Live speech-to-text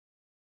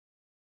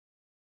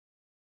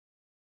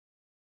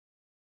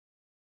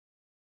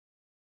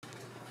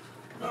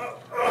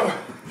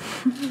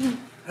Hello,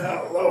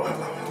 hello, hello,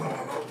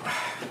 hello.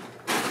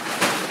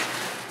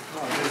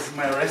 Oh, this is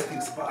my resting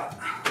spot.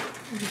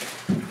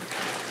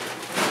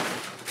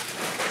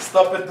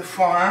 Stop at the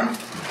farm.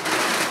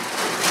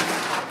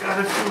 Got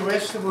a few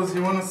vegetables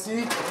you want to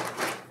see?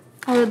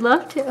 I would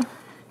love to.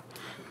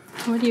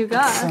 What do you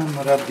got? Some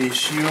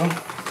radicchio.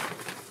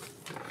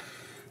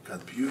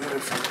 Got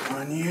beautiful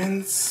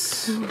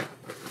onions.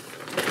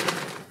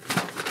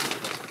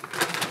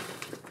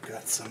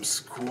 Got some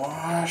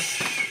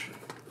squash.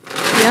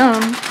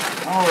 Yum.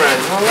 Alright,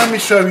 well let me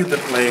show you the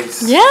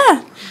place.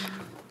 Yeah.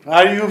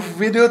 Are you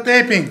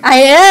videotaping? I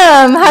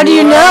am. How do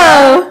you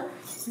know?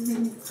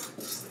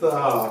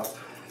 Stop.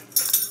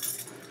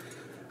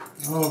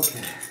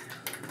 Okay.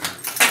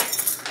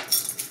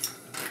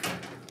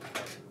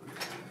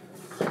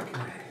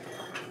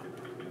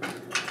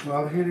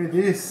 Well, here it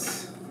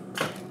is.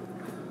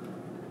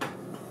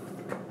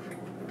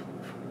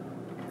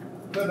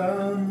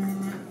 Ta-da!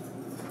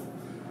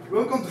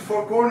 Welcome to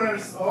Four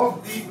Corners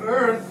of the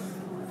Earth.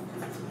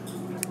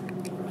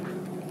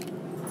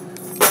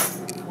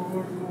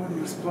 Four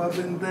Corners Pub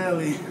and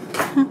Deli.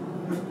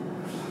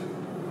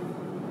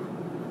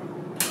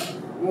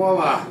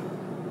 Voila!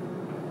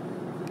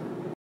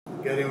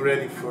 Getting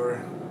ready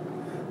for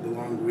the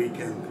long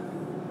weekend,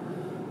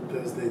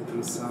 Thursday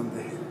through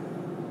Sunday.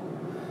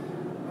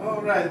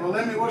 Alright, well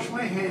let me wash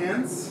my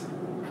hands.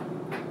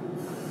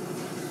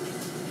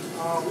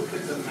 Oh, look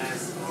at the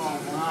mess. Oh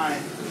my.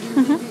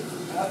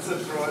 That's a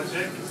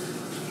project.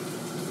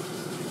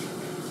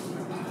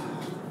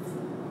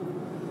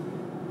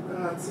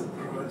 That's a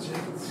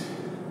project.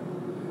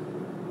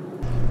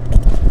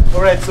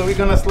 Alright, so we're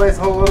gonna slice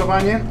a whole lot of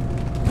onion.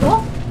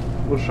 Cool.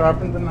 We'll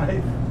sharpen the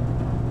knife.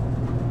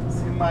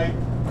 See my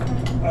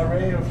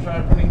array of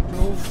sharpening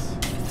tools.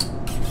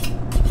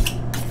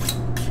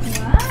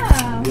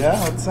 Wow.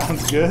 Yeah, that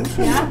sounds good.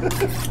 Yeah.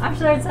 I'm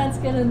sure it sounds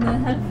good in the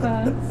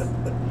headphones.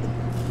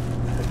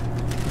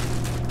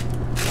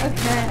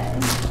 Okay.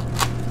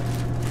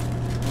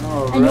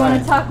 All And you want right.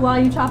 to talk while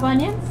you chop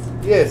onions?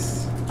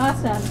 Yes.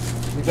 Awesome.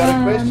 You got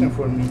a question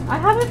for me? I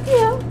have a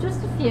few,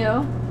 just a few.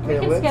 Okay, We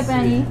can let's skip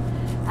any.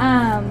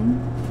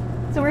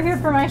 So we're here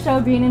for my show,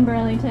 Being in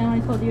Burlington.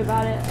 I told you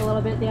about it a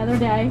little bit the other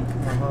day.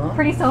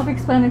 Pretty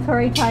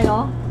self-explanatory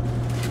title.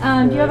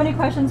 Do you have any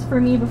questions for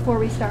me before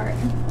we start?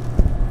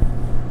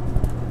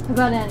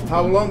 About anything?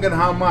 How long and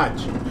how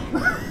much?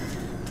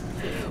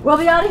 We'll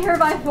be out of here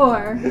by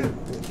 4.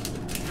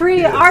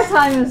 Free. Yes. Our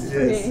time is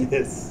free.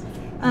 Yes.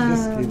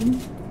 Just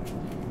kidding.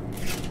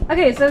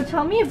 Okay, so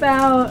tell me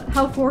about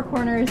how Four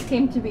Corners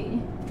came to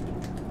be.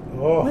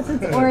 Oh. What's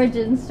its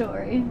origin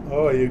story?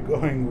 Oh, you're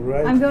going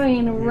right. I'm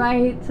going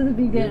right to the You're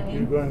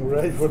beginning. going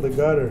right for the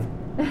gutter,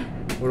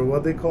 or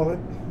what they call it?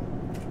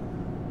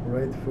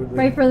 Right for the.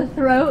 Right for the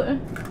throat.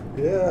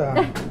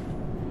 Yeah.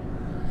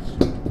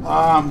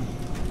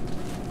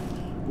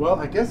 Well,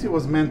 I guess it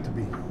was meant to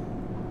be.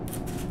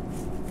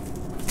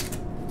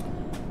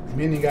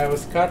 Meaning I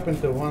was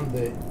carpenter one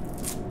day,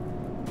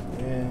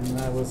 and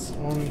I was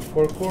on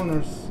Four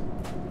Corners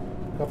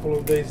a couple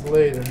of days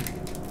later.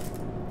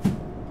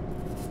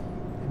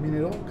 I mean,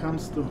 it all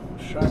comes to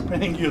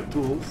sharpening your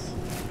tools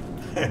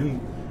and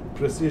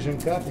precision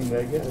cutting,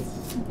 I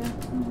guess.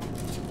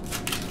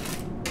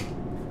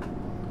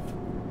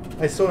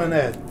 I saw an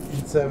ad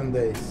in 7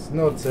 days,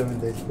 not 7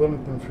 days,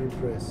 Burlington Free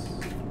Press.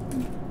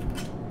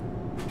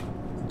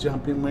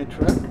 Jump in my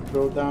truck,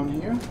 throw down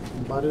here,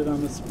 bought it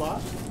on the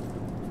spot.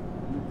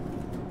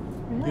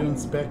 Really? Didn't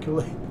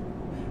speculate.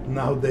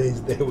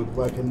 Nowadays they would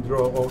fucking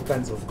draw all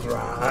kinds of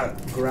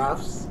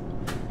graphs,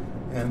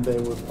 and they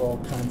would all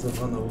kinds of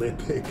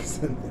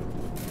analytics and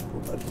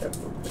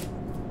whatever.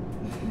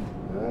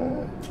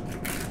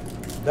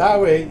 That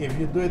way, if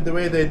you do it the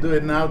way they do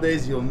it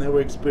nowadays, you'll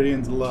never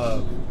experience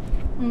love.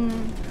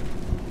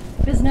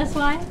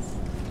 Business-wise?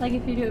 Like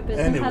if you do it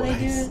business, how they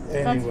do it?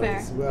 That's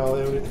fair. Well,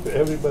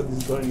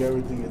 everybody's doing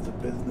everything as a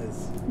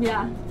business.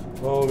 Yeah.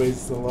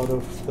 Always a lot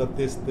of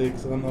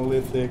statistics,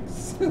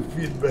 analytics,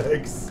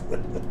 feedbacks.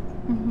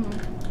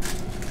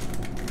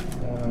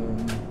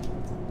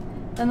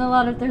 And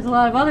there's a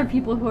lot of other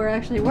people who are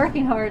actually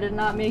working hard and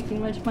not making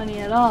much money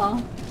at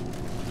all.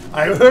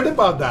 I heard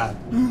about that.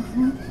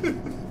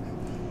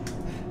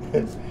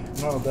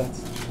 No,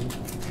 that's true.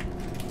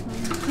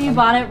 So you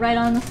bought it right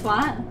on the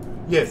spot?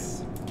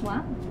 Yes.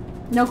 Wow.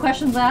 No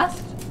questions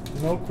asked?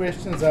 No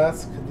questions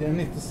asked. Didn't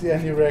need to see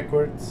any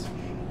records.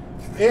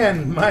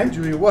 And mind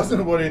you, it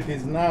wasn't what it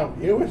is now.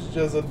 It was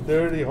just a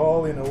dirty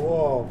hole in a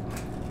wall.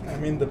 I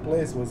mean, the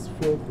place was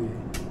filthy.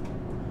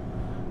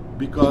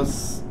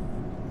 Because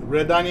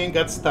Red Onion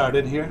got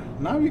started here.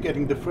 Now you're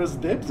getting the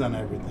first dibs on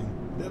everything.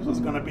 This was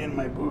gonna be in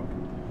my book.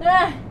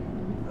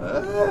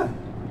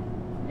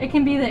 It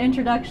can be the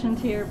introduction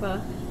to your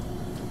book.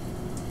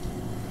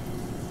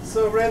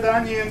 So Red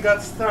Onion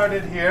got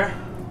started here.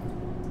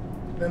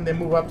 Then they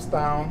moved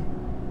uptown.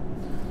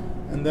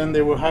 And then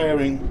they were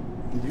hiring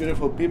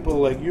beautiful people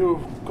like you,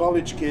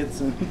 college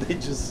kids, and they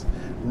just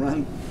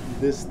run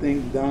this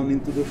thing down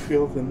into the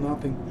field and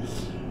nothing.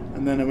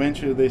 And then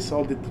eventually they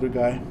sold it to the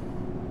guy.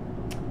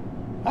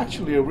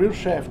 Actually, a real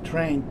chef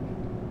trained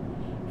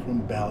from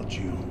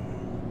Belgium.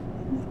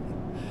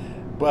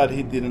 But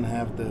he didn't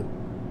have the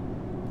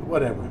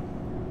whatever.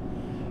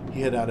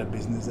 He had other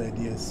business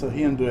ideas, so he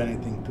didn't do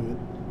anything to it.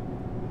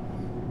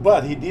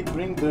 But he did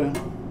bring the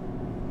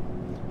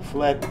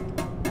flat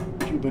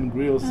Cuban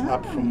grills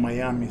up from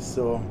Miami,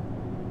 so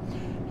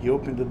he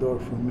opened the door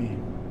for me.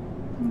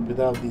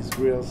 Without these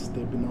grills,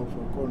 there'd be no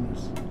Four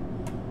Corners.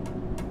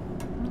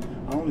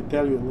 I'll only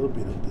tell you a little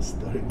bit of the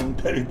story. I won't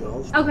tell you the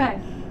whole story. Okay.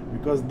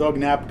 Because Dog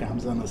Nap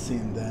comes on the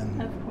scene then.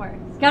 Of course.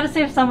 Got to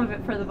save some of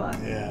it for the book.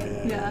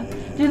 Yeah.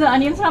 Do the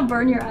onions not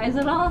burn your eyes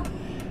at all?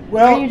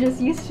 Well, or are you just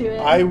used to it?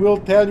 I will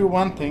tell you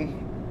one thing.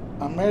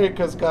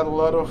 America's got a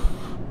lot of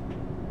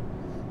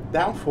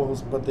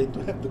downfalls, but they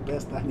do have the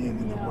best onion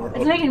in the world.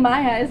 It's making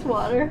my eyes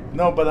water.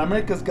 No, but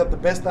America's got the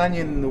best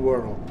onion in the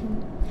world.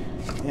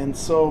 And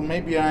so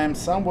maybe I am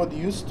somewhat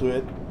used to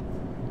it,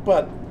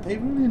 but they're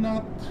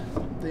not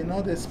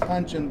as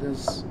pungent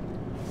as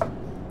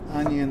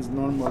onions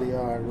normally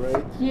are,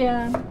 right?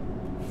 Yeah.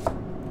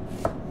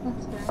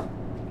 That's fair.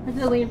 I had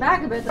to lean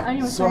back a bit. The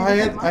onion was So I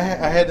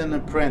had an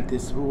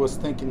apprentice who was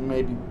thinking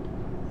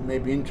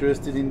maybe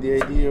interested in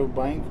the idea of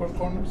buying Four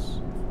Corners.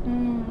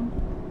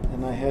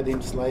 And I had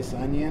him slice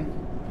onion,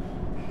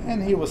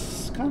 and he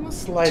was kind of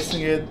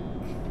slicing it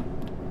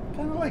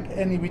kind of like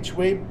any which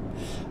way.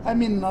 I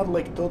mean, not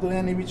like totally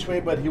any which way,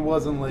 but he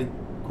wasn't like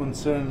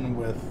concerned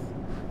with.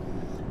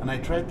 And I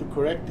tried to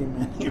correct him,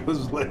 and he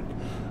was like,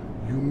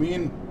 "You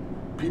mean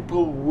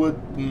people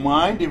would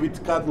mind if it's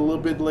cut a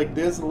little bit like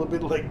this, a little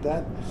bit like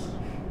that?"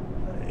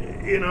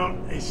 You know,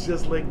 it's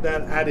just like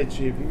that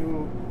attitude.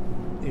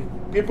 If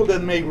people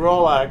that make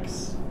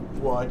Rolex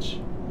watch,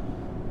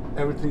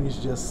 everything is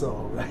just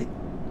so, right?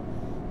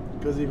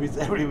 Because if it's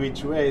every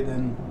which way,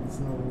 then it's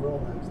not a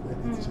Rolex.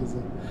 Then it's just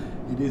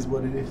it is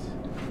what it is.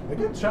 I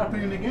got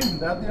chopping again.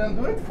 That didn't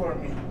do it for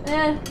me.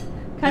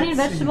 Cutting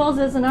vegetables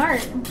is an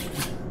art.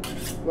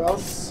 Well,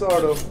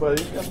 sort of, but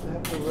you got to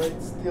have the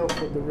right steel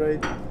for the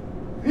right.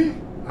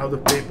 Out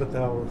of paper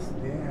towels.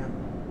 Damn.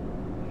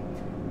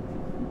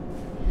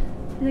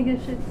 I think it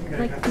should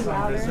like be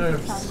louder.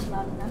 Reserves. It sounds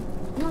loud enough.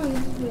 No, you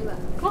have to do that.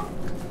 Cool.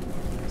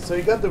 So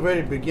you got the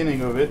very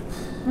beginning of it.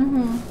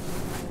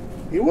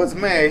 It was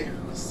May,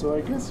 so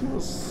I guess it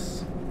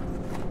was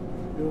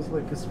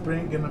like a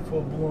spring in a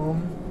full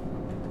bloom.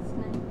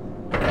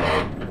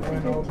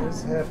 When all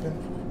this happened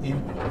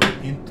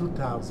in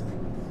 2000.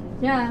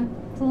 Yeah,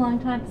 it's a long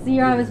time. It's the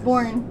year I was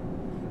born.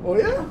 Oh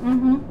yeah?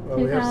 Well,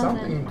 we have 2000.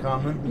 something in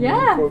common.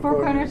 Yeah, Four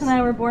Corners and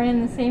I were born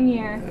in the same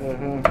year.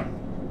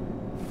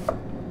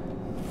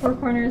 Four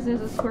Corners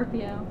is a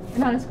Scorpio.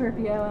 Not a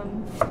Scorpio,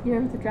 Year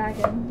of the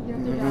Dragon. Year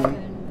of the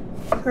Dragon.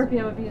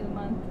 Scorpio would be the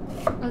month.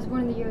 I was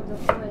born in the year of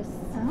the horse.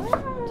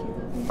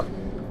 Ah.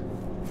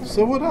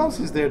 So what else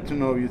is there to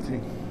know, you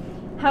think?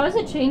 How has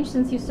it changed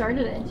since you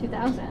started it in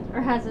 2000?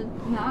 Or has it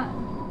not?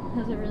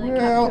 Has it really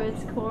Well, kept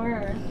to its core?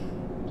 Or?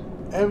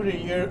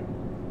 Every year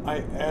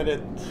I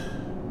added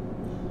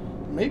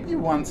maybe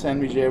one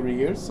sandwich every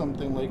year,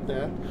 something like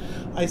that.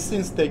 I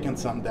since taken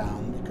some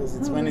down because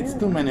it's when it's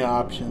too many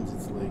options,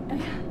 it's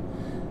like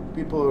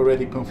people are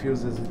already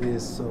confused as it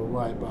is, so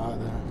why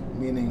bother?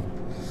 Meaning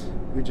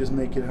we just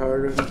make it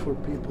harder for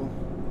people.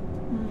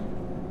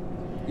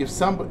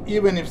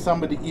 Even if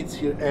somebody eats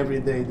here every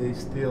day, they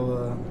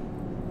still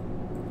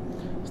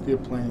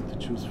plenty to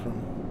choose from.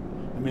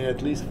 I mean,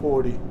 at least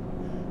 40.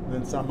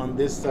 Then some on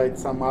this side,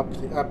 some up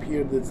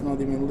here that's not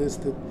even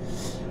listed.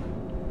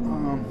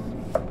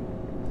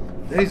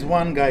 There is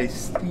one guy,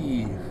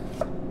 Steve.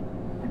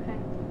 Okay.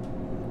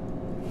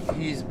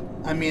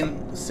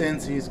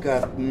 Since he's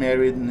got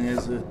married and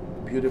has a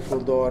beautiful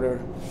daughter,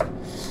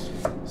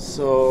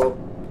 so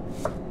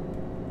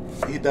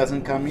he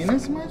doesn't come in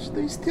as much.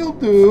 They still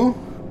do.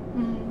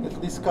 At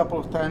least a couple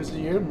of times a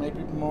year,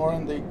 maybe more,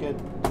 and they get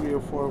 3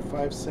 or 4 or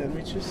 5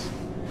 sandwiches.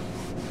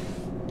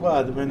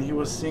 But when he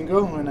was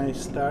single, when I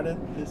started,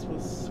 it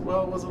was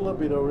a little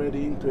bit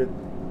already into it.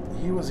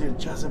 He was here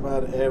just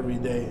about every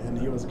day, and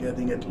he was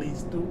getting at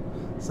least 2,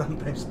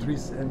 sometimes 3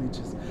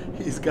 sandwiches.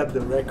 He's got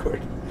the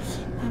record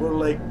for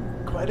like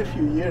quite a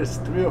few years,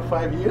 3 or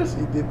 5 years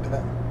he did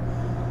that.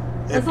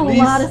 That's a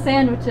lot of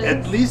sandwiches.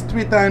 At least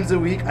 3 times a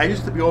week. I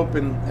used to be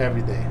open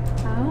every day.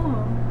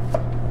 Oh.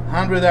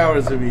 100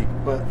 hours a week,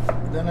 but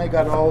then I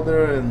got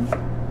older and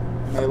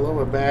my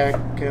lower back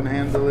can't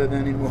handle it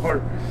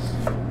anymore,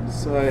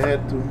 so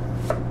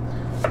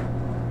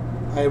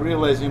I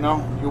realized,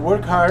 you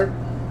work hard,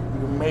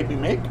 you maybe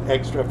make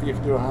extra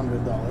 $50 or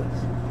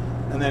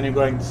 $100, and then you're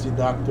going to see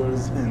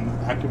doctors and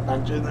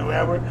acupuncture and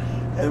whatever,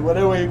 and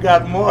whatever you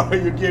got more,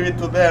 you give it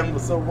to them,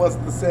 so what's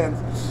the sense?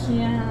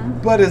 Yeah.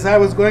 But as I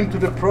was going through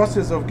the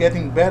process of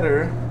getting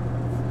better,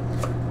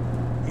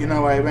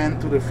 I went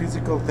to the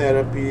physical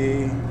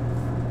therapy.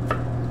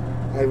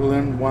 I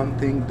learned one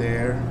thing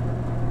there.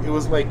 It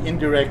was like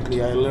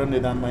indirectly, I learned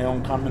it on my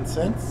own common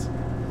sense.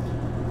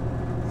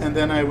 And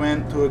then I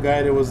went to a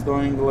guy that was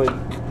doing like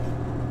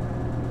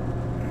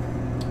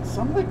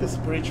some like a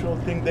spiritual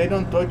thing. They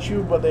don't touch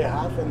you, but they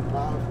huff and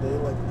puff. They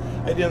like.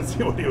 I didn't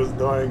see what he was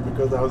doing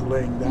because I was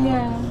laying down.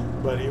 Yeah.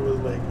 But he was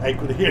like, I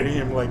could hear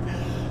him like,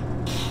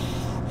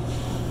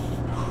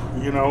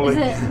 you know, Is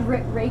like.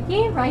 it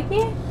Reiki?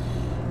 Reiki?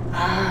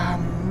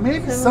 Maybe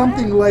Similar?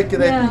 something like it.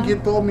 Yeah. I think he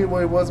told me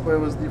what it was, but it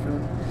was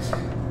different.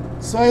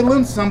 So I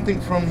learned something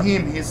from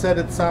him. He said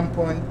at some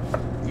point,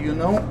 you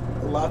know,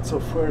 lots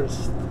of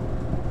firsts.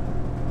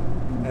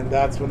 And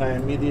that's when I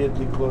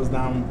immediately closed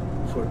down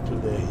for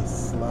 2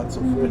 days. Lots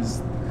of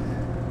firsts.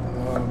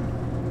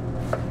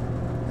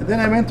 And then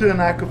I went to an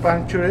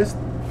acupuncturist,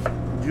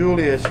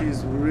 Julia.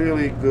 She's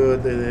really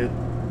good at it.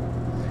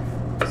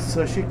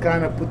 So she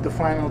kind of put the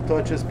final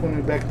touches, put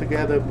me back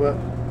together, but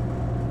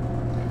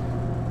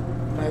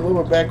my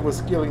lower back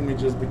was killing me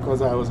just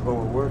because I was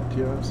overworked,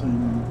 you know what I'm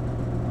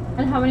saying?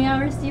 And how many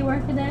hours do you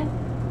work a day?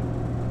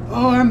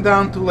 Oh, I'm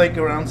down to like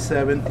around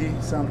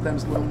 70,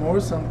 sometimes a little more,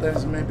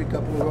 sometimes maybe a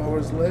couple of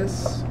hours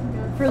less.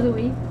 For the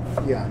week?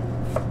 Yeah.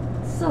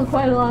 Still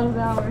quite a lot of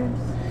hours.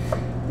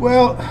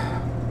 Well,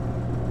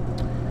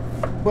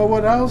 but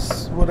what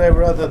else would I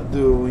rather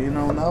do? You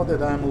know, now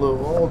that I'm a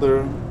little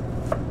older,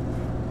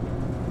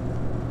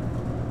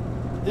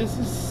 this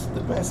is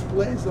the best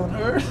place on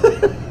earth.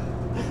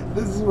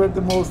 This is where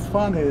the most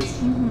fun is.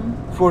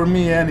 For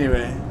me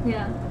anyway.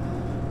 Yeah.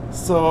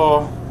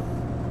 So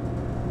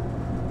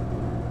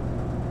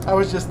I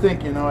was just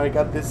thinking, you know, I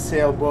got this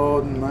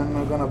sailboat and I'm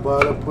not gonna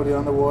bother put it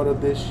on the water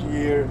this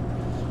year.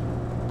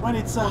 But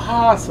it's a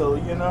hassle,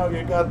 you know,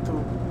 you got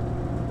to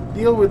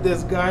deal with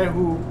this guy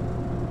who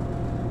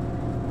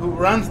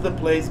runs the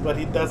place, but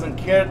he doesn't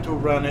care to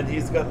run it.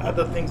 He's got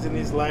other things in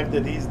his life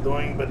that he's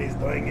doing, but he's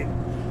doing it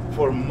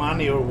for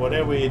money or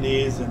whatever it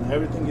is, and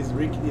everything is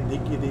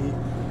rickety-dickety.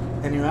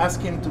 And you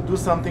ask him to do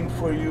something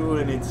for you,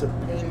 and it's a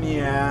pain in the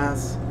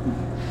ass.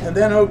 And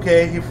then,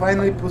 okay, he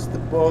finally puts the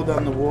boat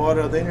on the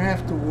water. Then you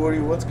have to worry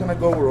what's going to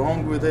go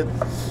wrong with it.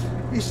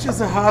 It's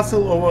just a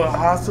hassle over a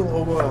hassle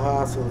over a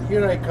hassle.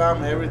 Here I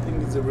come,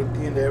 everything is a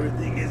routine,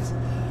 everything is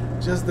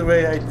just the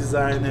way I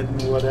design it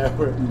and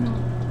whatever.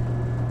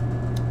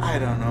 I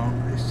don't know.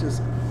 It's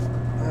just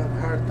a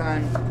hard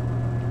time.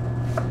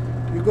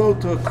 You go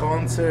to a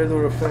concert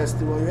or a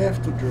festival, you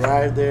have to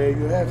drive there,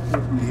 you have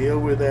to deal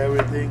with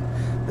everything.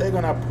 They're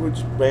gonna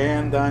put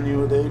band on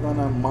you, they're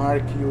gonna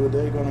mark you,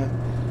 they're gonna...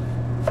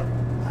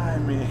 I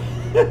mean...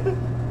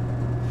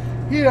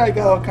 Here I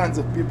got all kinds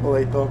of people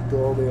I talk to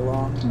all day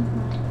long.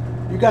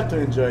 You got to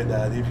enjoy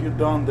that. If you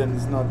don't, then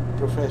it's not a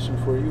profession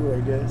for you, I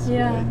guess.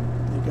 Yeah. Right?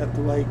 You got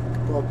to like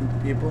talking to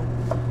people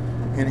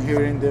and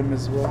hearing them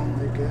as well,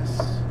 I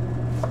guess.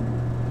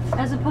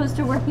 As opposed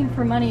to working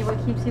for money, what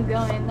keeps you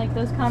going? Like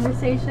those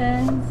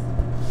conversations?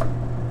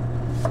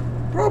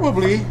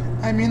 Probably.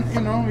 I mean, you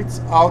know,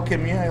 it's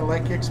alchemy. I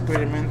like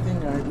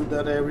experimenting. I do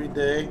that every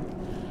day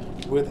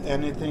with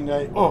anything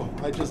I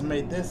just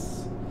made this.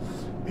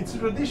 It's a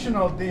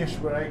traditional dish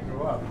where I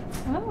grew up.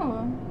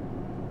 Oh.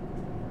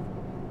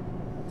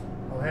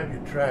 I'll have you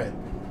try it.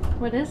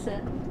 What is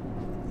it?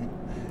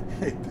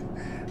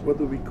 What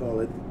do we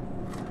call it?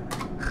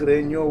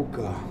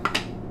 Hrenovka.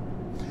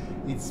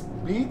 It's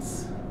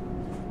beets,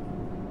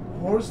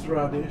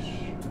 horseradish,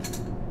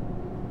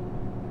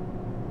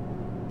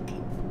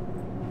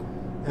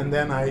 and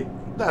then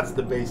that's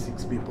the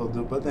basics people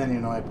do, but then,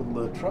 you know, I put a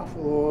little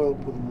truffle oil,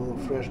 put a little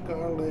fresh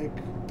garlic.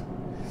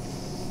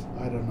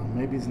 I don't know,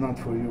 maybe it's not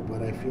for you,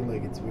 but I feel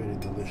like it's very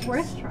delicious.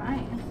 Worth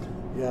trying.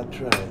 Yeah,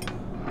 try it.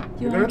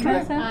 Do you want to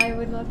try some? I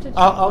would love to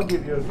try. I'll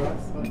give you a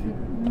glass. I'll give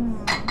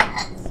you.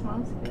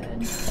 Smells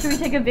good. Should we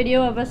take a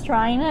video of us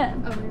trying it?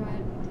 Oh, we want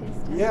to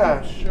taste it.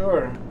 Yeah,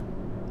 sure.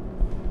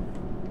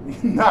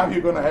 Now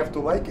you're gonna have to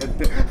like it.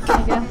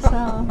 I guess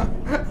so.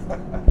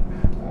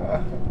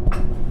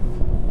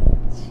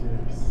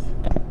 Cheers.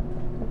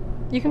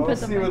 You can put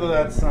Let's them see right whether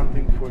there. that's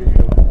something for you.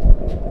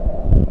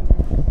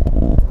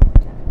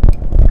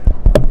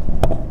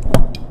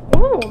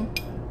 Ooh.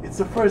 It's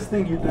the first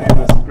thing you do in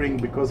the spring,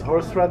 because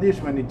horseradish,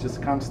 when it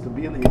just comes to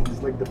be,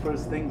 it's like the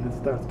first thing that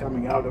starts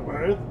coming out of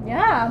earth.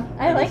 Yeah,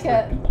 I like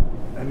it.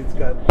 And it's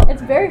got...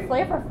 It's very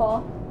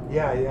flavorful.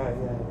 Yeah.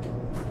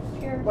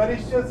 Cheers. But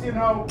it's just, you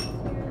know,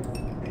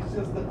 it's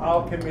just the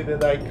alchemy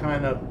that I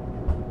kind of...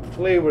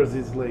 Flavors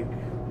is like...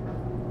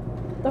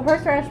 The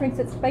horseradish makes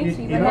it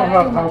spicy, You but know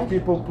not too how much.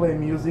 people play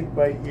music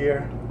by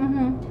ear?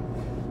 Mm-hmm.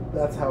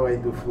 That's how I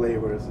do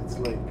flavors. It's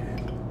like,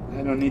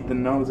 I don't need the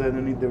notes, I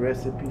don't need the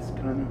recipes,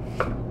 kind of.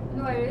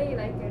 No, I really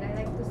like it. I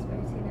like the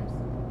spiciness.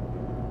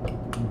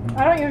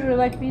 I don't usually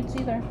like beets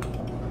either.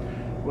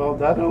 Well,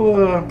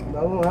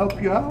 that'll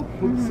help you out.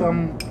 Put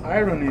some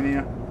iron in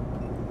you.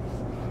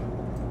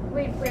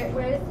 Wait,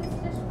 where is this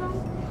dish from?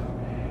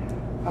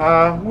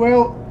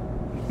 Well,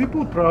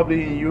 people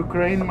probably in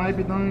Ukraine might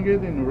be doing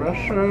it, in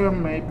Russia,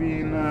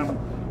 maybe in,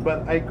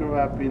 but I grew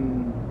up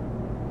in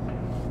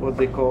what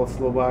they call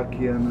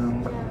Slovakia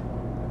now. Yeah.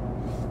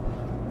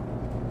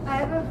 I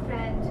have a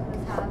friend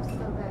who's half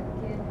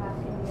Slovakian, half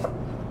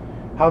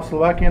Indian. Half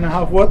Slovakian and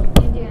half what?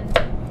 Indian.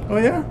 Oh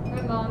yeah?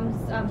 My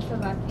mom's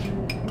Slovakian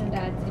and her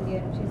dad's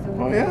Indian. She's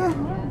Oh, yeah?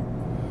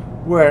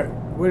 Yeah.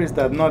 Where is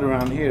that? Not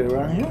around here.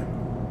 Around here?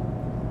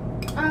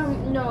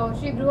 No,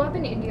 she grew up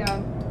in India.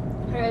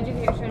 Her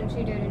education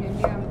she did in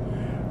India.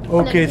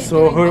 Okay, she's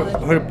so doing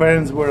college her there.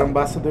 parents were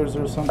ambassadors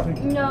or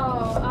something? No,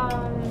 oh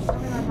my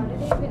god, how did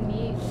they even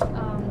meet?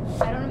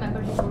 I don't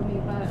remember, she told me,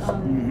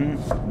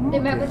 but they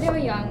met when they were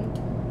young.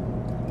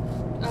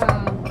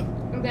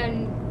 And then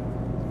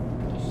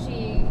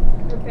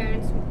her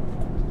parents.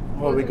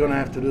 Well, we're gonna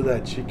have to do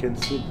that chicken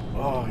soup.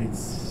 Oh,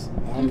 it's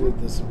out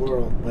of this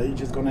world. But you're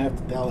just gonna have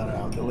to tell her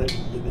how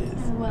delicious it is.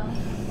 Well.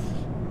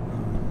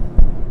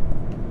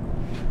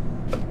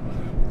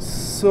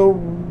 So,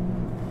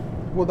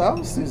 what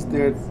else is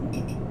there?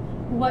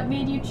 What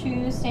made you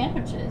choose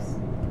sandwiches?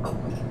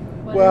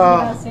 What Well, is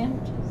it about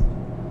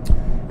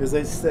sandwiches? As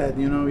I said,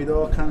 you know, it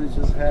all kind of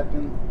just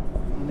happened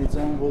on its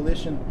own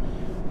volition.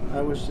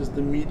 I was just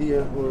the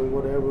media or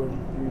whatever,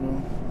 you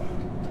know.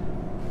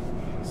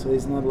 So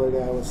it's not like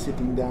I was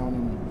sitting down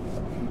and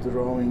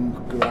drawing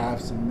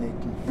graphs and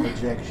making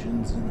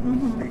projections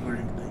and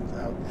figuring things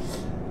out.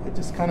 I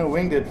just kind of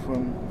winged it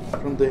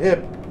from the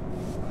hip.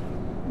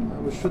 I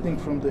was shooting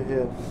from the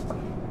hip.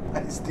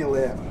 I still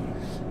am.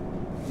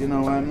 You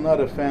know, I'm not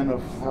a fan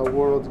of how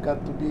world's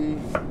got to be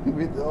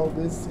with all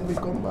this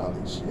Silicon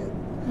Valley shit.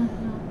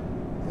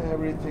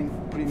 Everything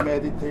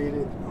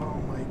premeditated. Oh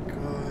my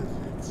God,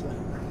 it's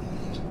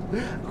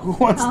who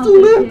wants to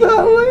live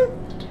that way?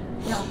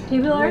 Yeah,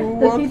 people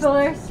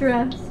are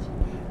stressed.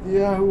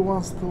 Yeah, who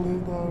wants to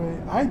live that way?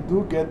 I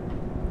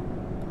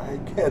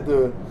get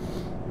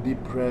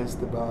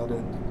depressed about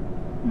it.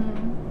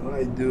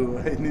 I do.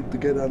 I need to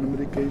get on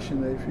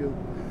medication, I feel.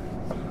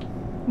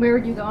 Where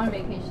would you go on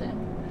vacation?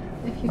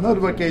 If you Not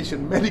could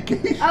vacation,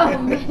 medication. Oh,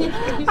 medication.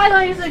 I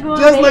thought you said go on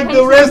Just vacation. like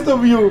the rest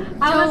of you.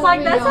 I was No, like,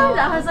 we that sounds. don't.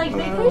 I was like,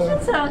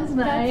 vacation sounds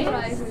nice.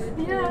 That's what I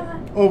heard.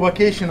 Yeah. Oh,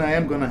 vacation I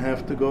am gonna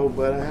have to go,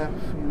 but I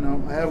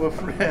have a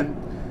friend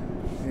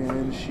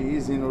and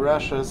she's in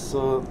Russia,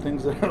 so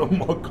things are a little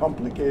more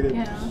complicated.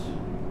 Yeah.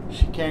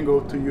 She can't go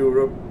to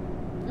Europe.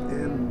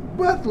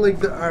 But like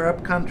the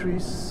Arab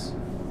countries,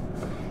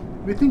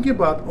 we're thinking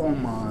about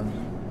Oman,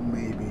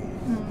 maybe.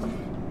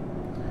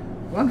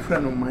 One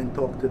friend of mine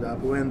talked it up,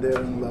 went there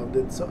and loved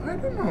it, so I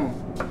don't know.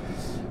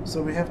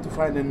 So we have to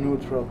find a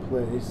neutral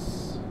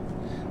place.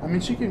 I mean,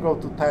 she can go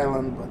to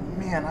Thailand, but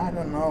man, I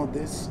don't know,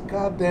 this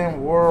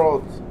goddamn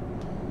world.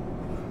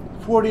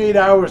 48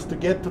 hours to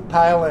get to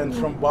Thailand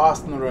from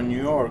Boston or New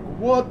York.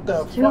 What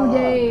the fuck? 2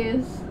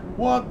 days.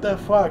 What the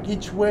fuck,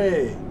 each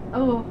way?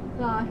 Oh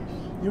gosh.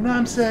 You know what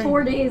I'm saying?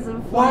 4 days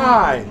of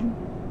Why? flying.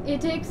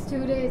 It takes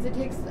 2 days. It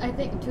takes, I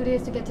think, 2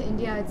 days to get to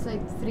India. It's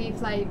like 3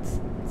 flights.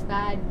 It's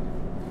bad.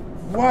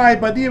 Why?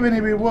 But even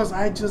if it was,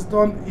 I just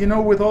don't, you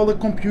know, with all the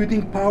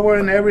computing power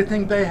and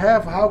everything they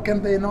have, how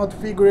can they not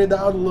figure it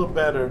out a little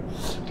better?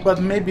 But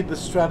maybe the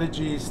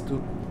strategy is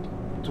to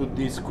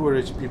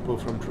discourage people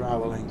from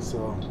traveling,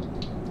 so.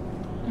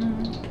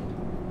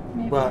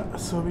 Maybe. But,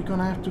 so we're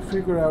gonna have to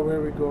figure out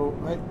where we go.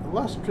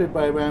 Last trip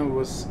I went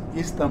was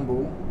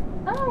Istanbul.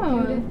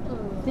 Oh.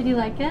 Did you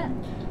like it?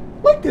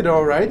 Liked it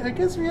all right. I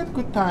guess we had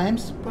good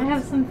times. But I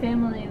have some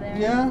family there.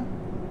 yeah.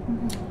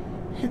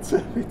 It's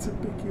a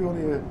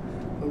peculiar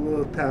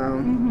little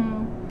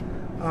town.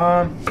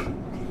 I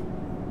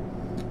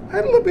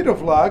had a little bit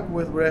of luck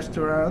with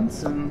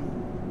restaurants, and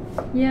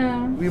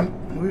Yeah.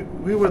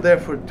 we were there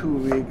for 2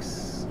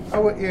 weeks.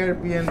 Our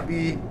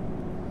Airbnb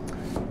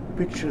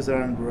pictures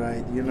aren't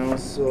right, you know,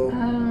 so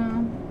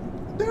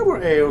they were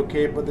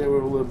a-okay, but they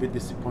were a little bit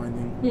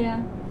disappointing.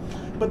 Yeah.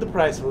 But the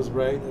price was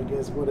right, I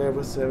guess,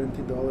 whatever,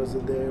 $70 a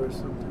day or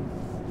something.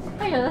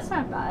 Oh yeah, that's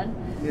not bad.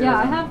 Yeah,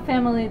 I have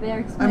family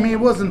there. I mean, it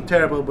wasn't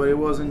terrible, but it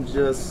wasn't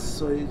just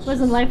so. It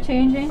wasn't life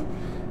changing.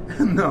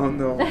 No.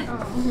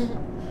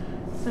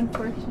 It's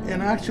unfortunate.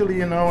 And actually,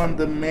 you know, on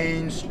the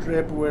main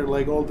strip where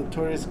like all the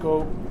tourists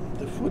go,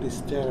 the food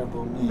is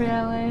terrible, man.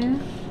 Really?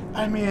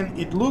 I mean,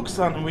 it looks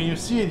on when you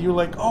see it, you're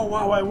like, oh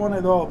wow, I want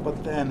it all,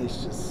 but then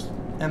it's just,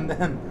 and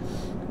then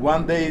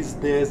one day it's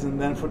this, and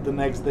then for the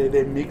next day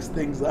they mix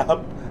things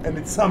up, and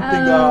it's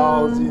something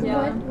else. You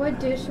know? Yeah. What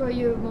dish were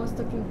you most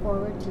looking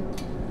forward to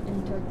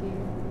in Turkey?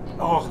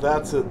 Oh,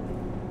 that's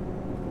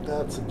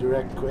a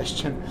direct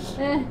question.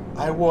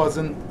 I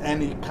wasn't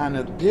any kind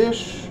of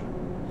dish.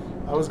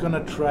 I was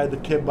gonna try the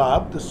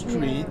kebab, the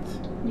street.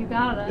 You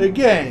got it.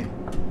 Again.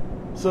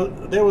 So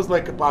there was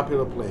like a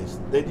popular place.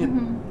 They did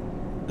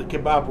the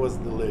kebab was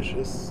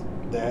delicious.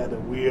 They had a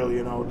wheel,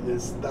 you know, they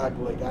stuck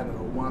like, I don't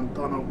know, 1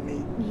 ton of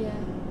meat. Yeah.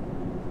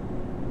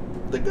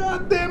 The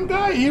goddamn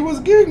guy, he was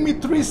giving me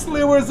 3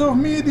 slivers of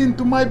meat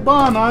into my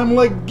bun. I'm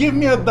like, give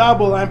me a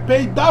double. I'm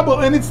paid double,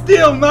 and it's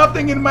still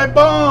nothing in my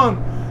bun.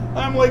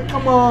 I'm like,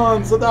 come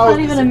on. So that was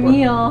not even a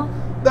meal.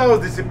 That was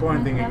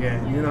disappointing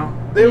again, you know.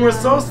 They were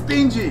so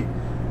stingy.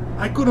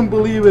 I couldn't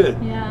believe it.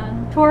 Yeah.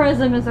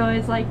 Tourism is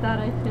always like that,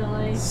 I feel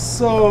like.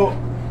 So,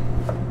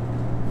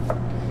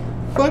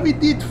 but we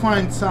did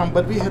find some,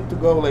 but we had to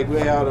go like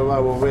way out of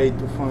our way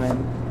to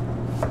find.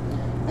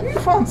 And we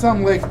found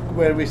some like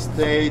where we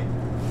stayed.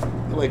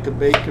 like a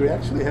bakery. I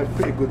actually have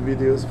pretty good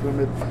videos from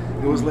it.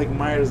 It was like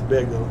Myers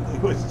Bagel.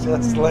 It was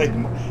just like,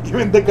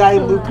 even the guy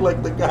looked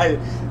like the guy,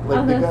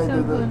 like the guy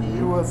so did it. funny.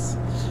 It was,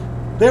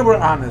 they were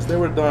honest. They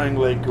were doing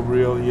like a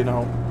real, you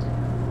know,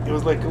 it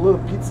was like a little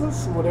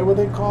pizzas, whatever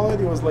they call it.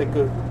 It was like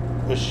a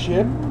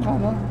ship. I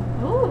don't know.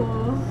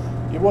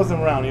 Ooh. It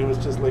wasn't round. It was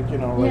just like, you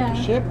know, like a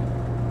ship.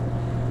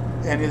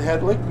 And it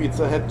had like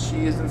pizza, had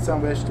cheese and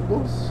some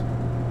vegetables.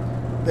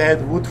 They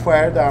had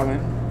wood-fired oven.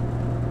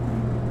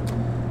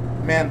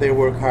 Man, they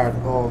work hard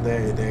all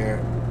day there.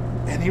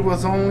 And it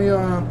was only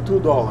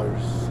 $2.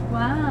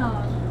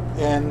 Wow.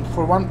 And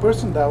for one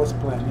person, that was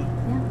plenty.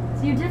 Yeah.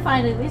 So you did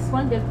find at least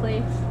one good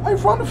place. I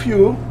found a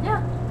few.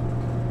 Yeah.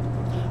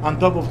 On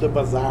top of the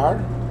bazaar.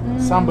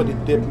 Somebody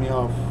tipped me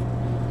off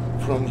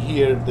from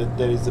here that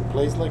there is a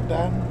place like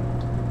that.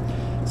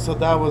 So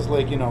that was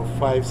like, you know,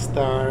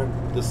 5-star.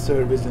 The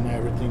service and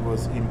everything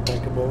was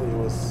impeccable. It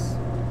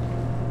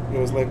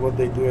was like what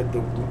they do at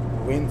the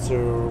Windsor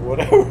or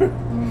whatever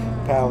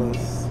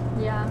palace.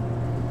 Yeah.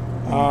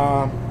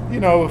 You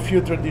know, a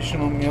few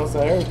traditional meals.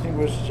 Everything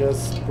was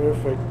just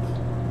perfect.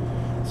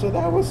 So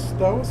that was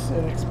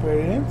an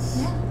experience.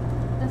 Yeah.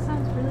 That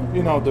sounds really good.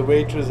 You know, the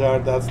waitresses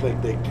that's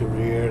like their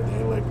career.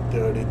 They're like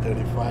 30,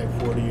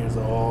 35, 40 years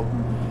old.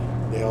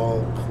 They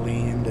all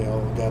clean. They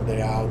all got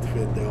their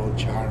outfit. They're all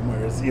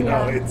charmers. You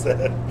know, it's a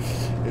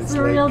like,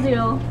 real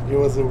deal. It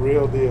was a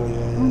real deal.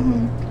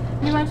 Yeah.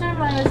 You mentioned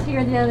when I was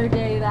here the other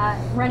day that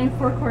running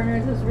Four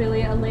Corners is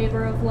really a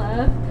labor of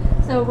love.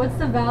 So what's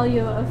the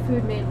value of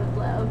food made with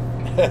love,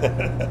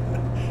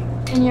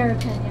 in your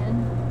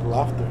opinion?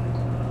 Laughter.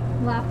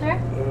 Laughter?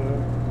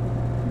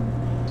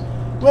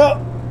 Well,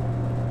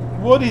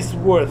 what is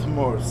worth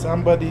more?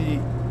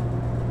 Somebody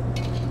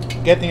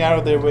getting out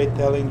of their way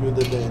telling you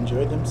that they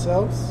enjoy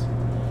themselves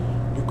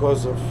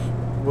because of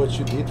what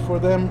you did for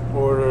them,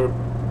 or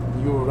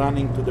you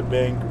running to the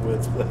bank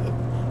with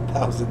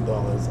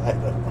 $1,000? I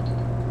don't know.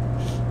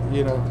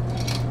 You know.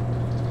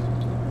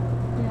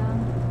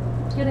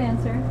 Yeah. Good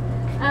answer.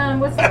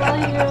 What's the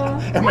value?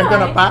 Am I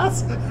gonna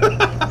pass?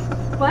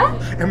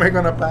 What? Am I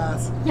gonna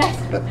pass? Yes.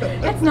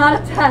 It's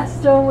not a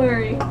test. Don't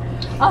worry.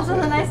 Also,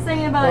 the nice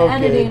thing about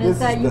editing is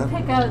that you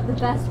pick out the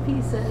best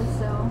pieces.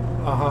 So.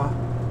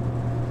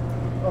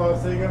 Oh,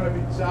 so you're gonna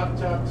be chop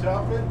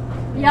it?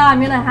 Yeah,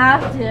 I'm gonna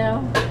have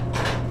to.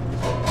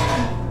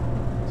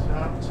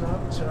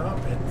 Chop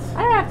it.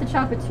 I don't have to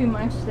chop it too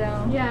much,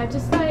 though. Yeah,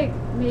 just like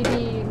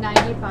maybe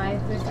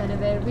 95%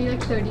 of it. It'll be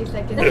like 30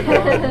 seconds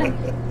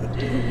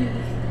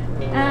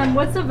long.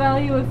 What's the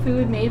value of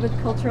food made with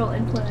cultural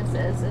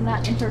influences and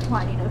that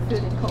intertwining of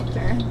food and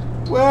culture?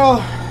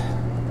 Well,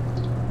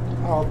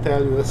 I'll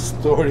tell you a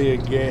story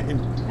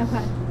again.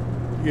 Okay.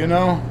 You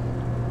know,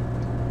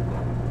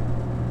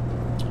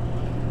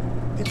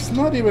 it's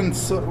not even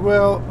so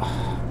well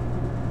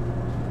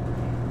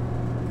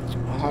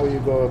how you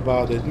go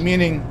about it.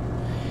 Meaning,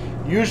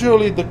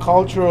 usually the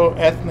cultural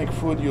ethnic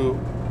food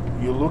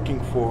you're looking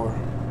for,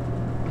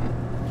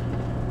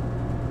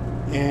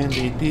 and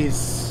it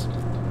is,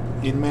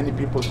 in many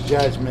people's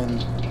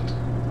judgment,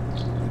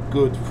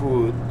 good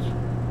food.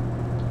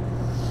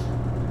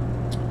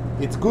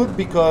 It's good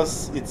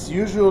because it's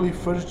usually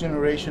first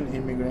generation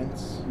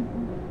immigrants.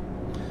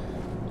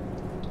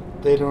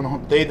 They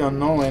don't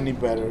know any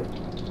better.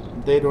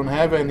 They don't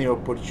have any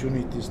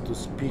opportunities to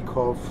speak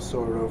of,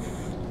 sort of.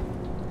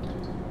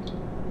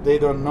 They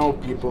don't know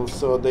people,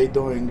 so they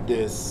doing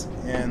this,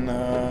 and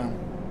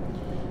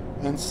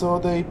so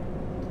they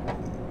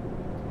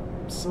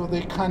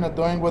kind of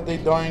doing what they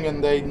doing,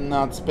 and they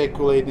not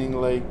speculating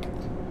like.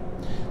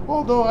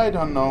 Although I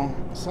don't know,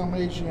 some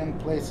Asian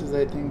places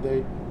I think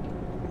they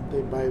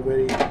buy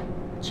very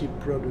cheap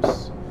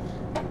produce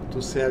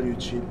to sell you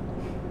cheap.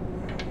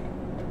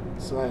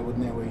 So I would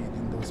never eat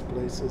in those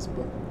places,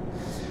 but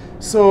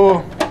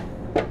so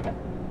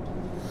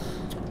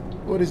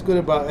what is good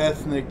about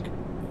ethnic?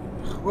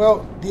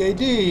 Well, the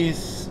idea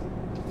is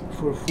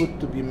for food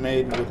to be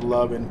made with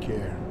love and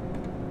care.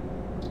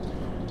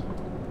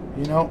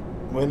 You know,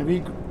 when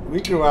we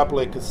grew up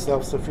like a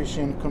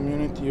self-sufficient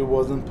community, it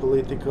wasn't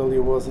political,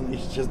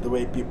 it's just the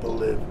way people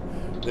live.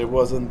 There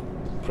wasn't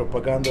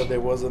propaganda,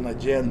 there wasn't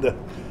agenda.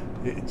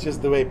 It's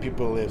just the way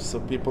people live. So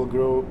people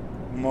grow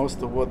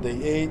most of what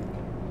they ate.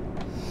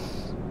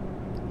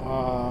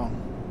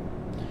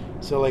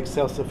 So like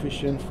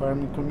self-sufficient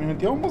farming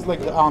community, almost like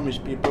the Amish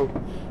people,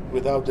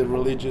 without the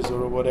religious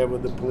or whatever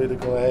the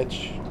political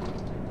edge.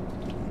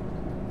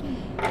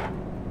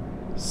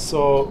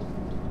 So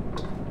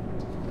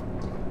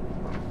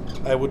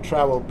I would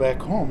travel back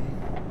home.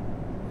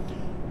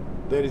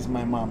 There is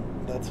my mom.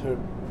 That's her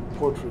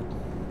portrait.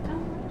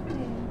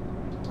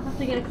 I'll have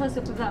to get a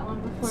close-up of that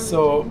one before.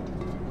 So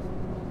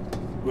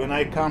when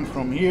I come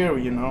from here,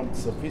 you know,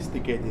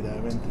 sophisticated, I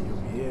went to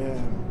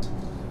UVM.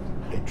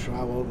 I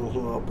traveled a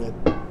little bit.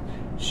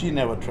 She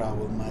never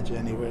traveled much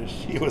anywhere.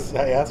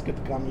 I asked her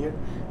to come here,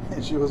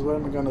 and she was, what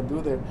am I gonna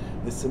do there?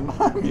 I said,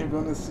 Mom, you're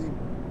gonna see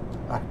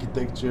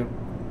architecture,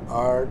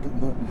 art.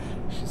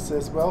 She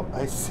says, well,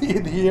 I see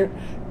it here.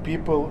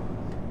 People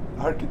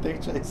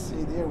architecture I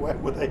see there. Why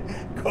would I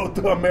go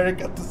to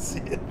America to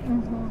see it?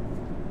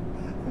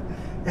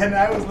 And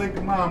I was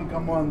like, Mom,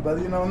 come on. But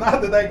you know, now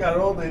that I got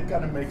older, it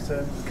kind of makes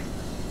sense.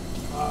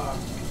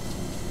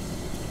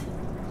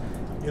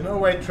 You know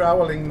why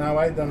traveling now?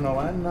 I don't know.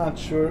 I'm not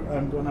sure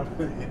I'm gonna.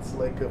 It's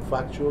like a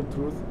factual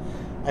truth.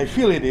 I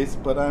feel it is,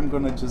 but I'm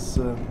gonna just.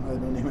 I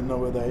don't even know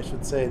whether I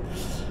should say it.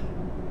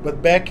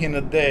 But back in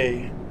the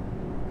day,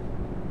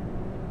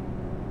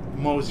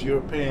 most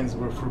Europeans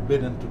were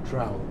forbidden to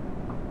travel.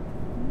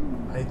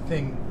 I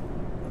think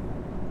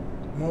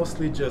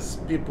mostly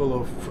just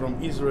people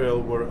from Israel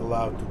were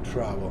allowed to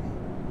travel,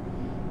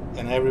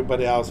 and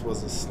everybody else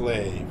was a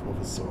slave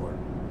of a sort.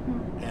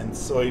 And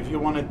so if you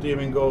wanted to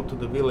even go to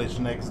the village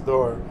next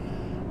door,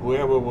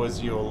 whoever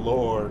was your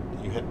lord,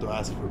 you had to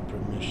ask for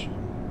permission.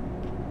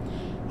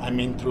 I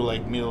mean, through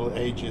like Middle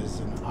Ages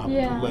and up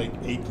to like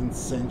 18th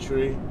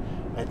century,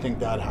 I think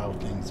that's how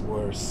things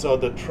were. So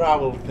the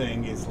travel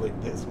thing is like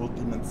this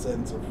ultimate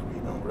sense of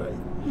freedom, right?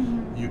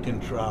 You can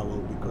travel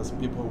because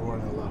people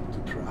weren't allowed to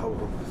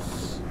travel.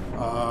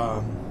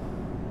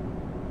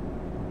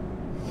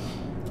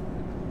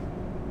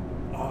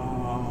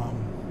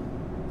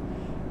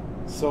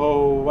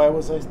 So why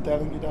was I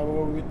telling you that? What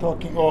were we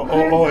talking?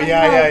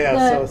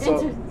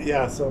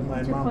 Yeah. So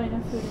my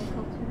mom.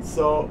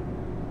 So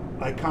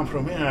I come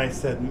from here and I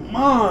said,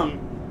 Mom,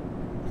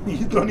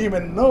 you don't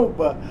even know,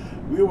 but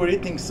we were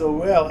eating so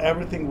well,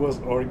 everything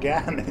was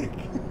organic.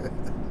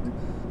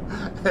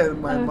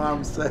 And my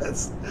mom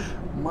says,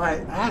 my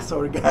ass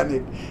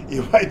organic.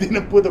 If I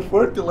didn't put the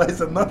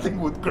fertilizer,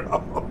 nothing would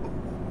grow.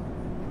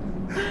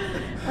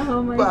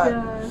 Oh my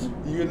God.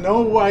 You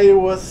know why it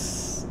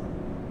was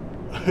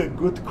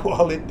good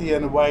quality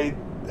and why it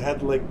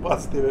had like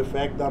positive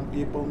effect on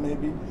people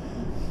maybe?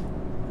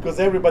 Because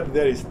everybody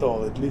there is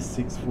tall, at least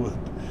 6 foot.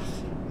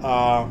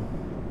 I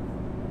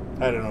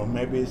don't know,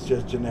 maybe it's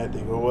just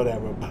genetic or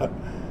whatever, but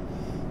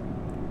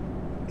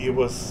it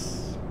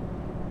was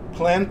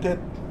planted,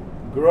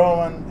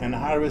 grown, and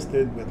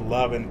harvested with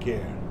love and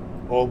care,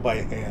 all by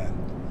hand.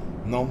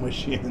 No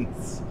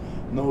machines,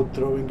 no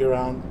throwing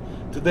around.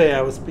 Today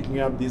I was picking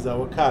up these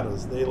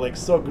avocados. They're like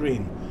so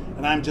green.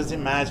 And I'm just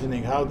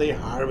imagining how they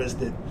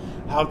harvested,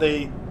 how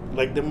they,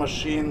 like the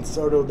machine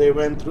sort of, they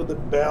went through the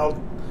belt,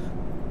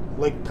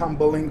 like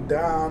tumbling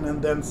down,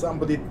 and then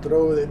somebody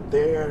throw it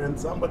there, and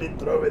somebody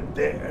throw it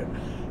there.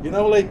 You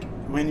know, like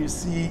when you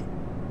see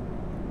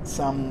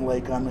some,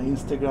 like on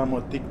Instagram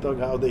or TikTok,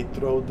 how they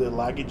throw the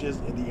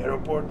luggages at the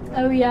airport. Right?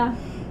 Oh yeah.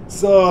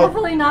 So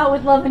definitely not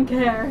with love and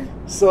care.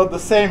 So the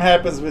same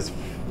happens with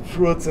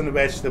fruits and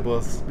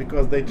vegetables,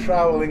 because they're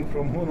traveling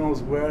from who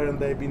knows where, and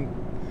they've been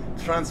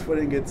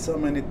transferring it so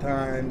many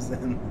times.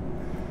 And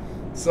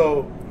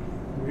so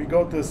we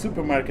go to a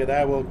supermarket,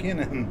 I walk in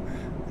and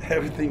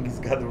everything has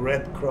got a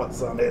red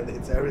cross on it.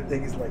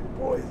 Everything is like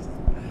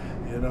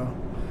poison, you know.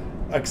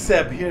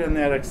 Except here and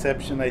there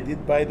exception. I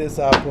did buy this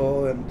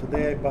apple, and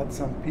today I bought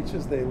some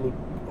peaches. They look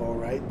all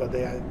right, but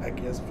they are, I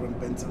guess, from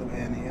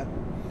Pennsylvania.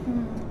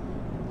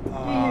 Do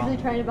you usually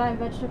try to buy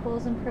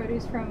vegetables and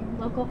produce from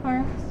local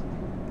farms?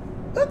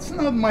 That's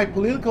not my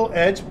political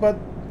edge, but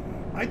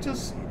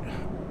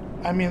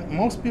I mean,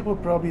 most people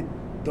probably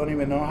don't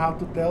even know how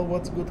to tell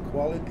what's good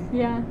quality.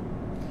 Yeah.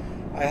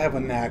 I have a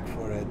knack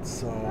for it,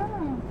 so.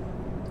 Oh,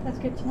 that's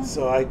good to know.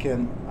 So I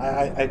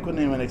couldn't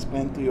even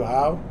explain to you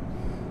how,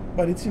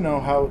 but it's, you know,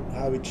 how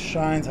it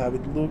shines, how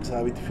it looks,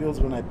 how it feels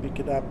when I pick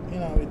it up. You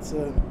know, it's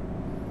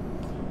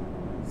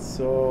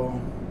so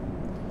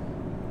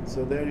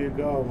there you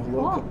go,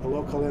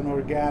 local and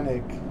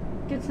organic.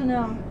 Good to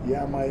know.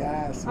 Yeah, my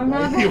ass.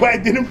 I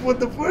didn't put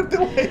the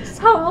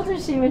fertilizer. How old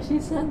was she when she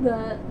said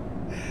that?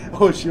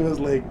 Oh, she was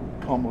like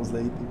almost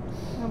 80.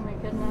 Oh my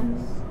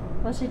goodness.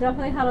 Well, she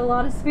definitely had a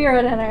lot of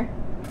spirit in her.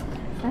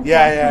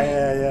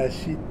 Yeah.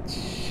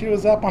 She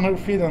was up on her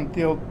feet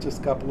until just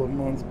a couple of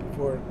months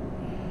before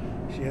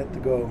she had to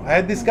go. I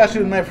had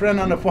discussion with my friend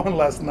on the phone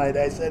last night.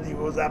 I said he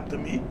was up to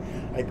me.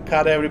 I'd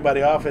cut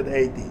everybody off at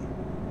 80.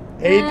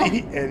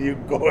 80 and you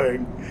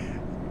going.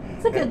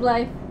 It's a good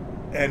life.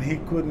 And he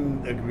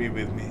couldn't agree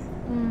with me.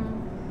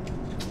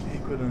 He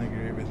couldn't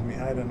agree with me.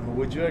 I don't know.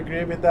 Would you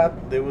agree with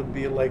that? There would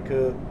be like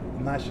a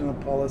national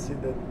policy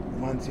that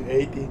once you're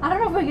 80. I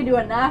don't know if we could do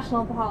a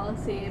national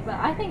policy, but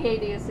I think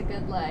 80 is a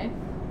good life.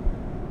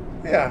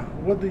 Yeah.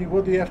 What do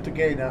you have to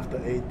gain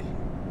after 80?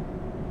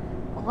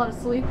 A lot of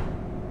sleep,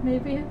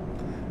 maybe.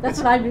 That's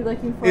what I'd be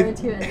looking forward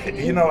to at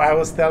 80. You know, I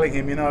was telling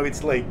him, you know,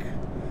 it's like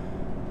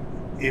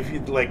if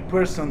you'd like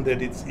person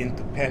that it's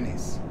into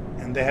pennies,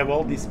 and they have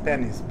all these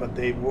pennies, but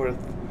they're worth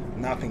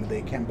nothing.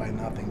 They can buy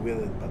nothing with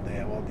it, but they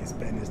have all these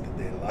pennies that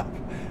they love.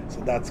 So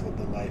that's what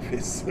the life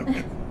is.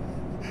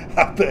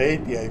 After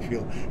 80, I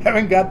feel.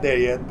 Haven't got there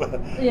yet,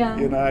 but yeah.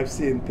 You know, I've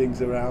seen things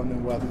around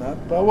and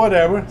whatnot. But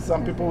whatever.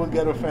 Some people will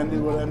get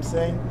offended what I'm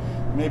saying.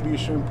 Maybe you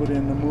shouldn't put it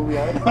in the movie.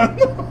 I don't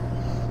know.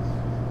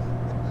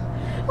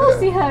 We'll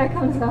see how it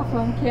comes off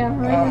on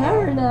camera. You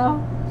never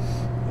know.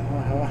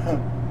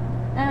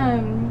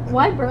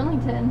 Why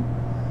Burlington?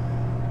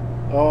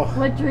 Oh,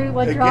 what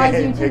draws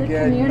you to the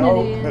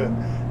community?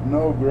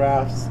 No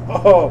graphs.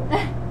 Oh,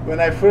 when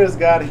I first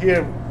got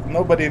here,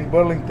 nobody in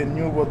Burlington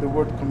knew what the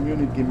word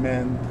community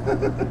meant.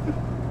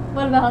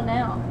 What about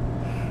now?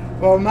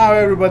 Well, now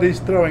everybody's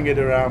throwing it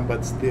around,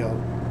 but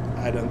still,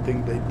 I don't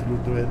think they true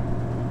to it.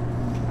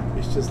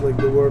 It's just like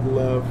the word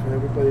love.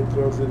 Everybody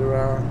throws it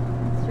around.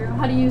 That's true.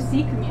 How do you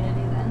see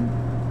community then?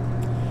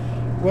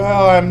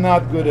 Well, I'm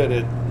not good at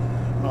it.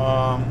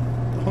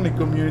 The only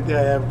community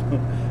I have,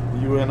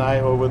 you and I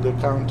over the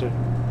counter.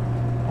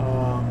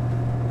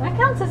 That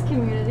counts as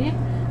community.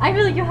 I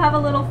feel like you have a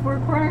little Four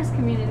Corners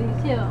community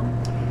too.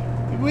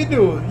 We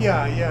do,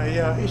 yeah.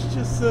 It's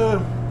just,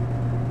 well,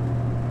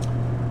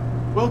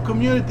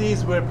 community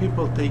is where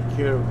people take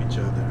care of each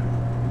other.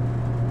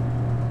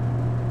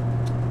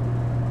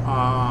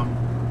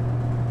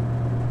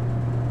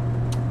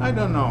 I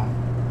don't know.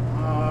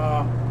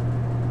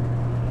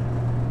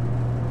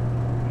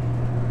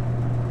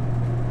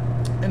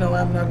 You know,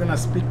 I'm not gonna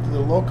speak to the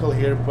local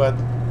here, but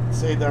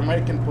say the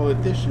American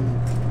politician,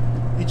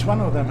 each one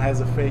of them has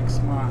a fake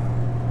smile.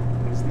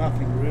 There's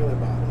nothing real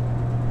about it.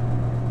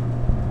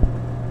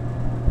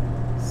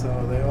 So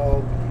they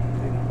all,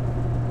 you know,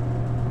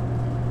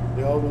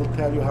 they all will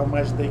tell you how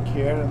much they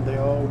care, and they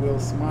all will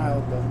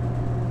smile, but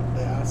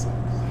they're assholes.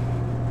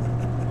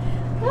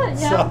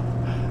 Yeah. So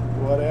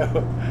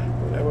whatever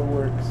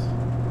works.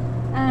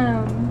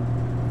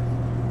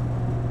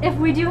 If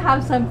we do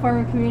have some form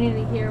of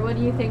community here, what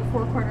do you think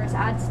Four Corners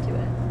adds to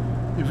it?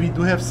 If we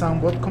do have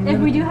some what community?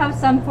 If we do have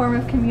some form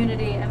of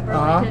community in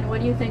Burlington, what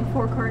do you think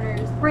Four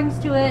Corners brings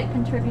to it,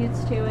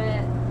 contributes to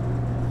it?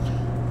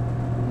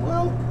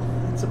 Well,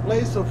 it's a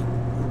place of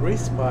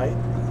respite.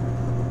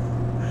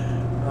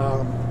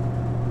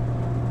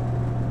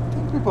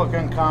 People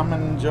can come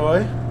and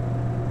enjoy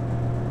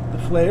the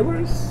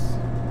flavors,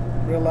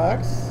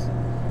 relax.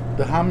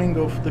 The humming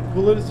of the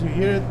coolers, you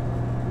hear it.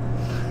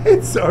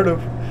 It sort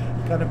of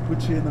kind of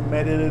puts you in a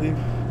meditative.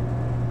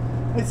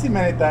 I see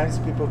many times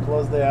people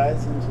close their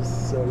eyes and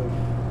just sort of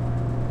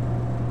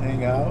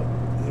hang out,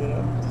 you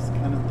know, just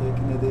kind of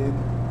taking it in.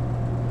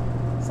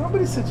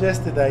 Somebody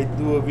suggested I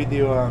do a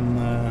video on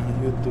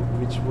YouTube,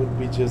 which would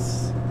be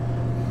just,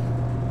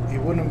 it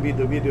wouldn't be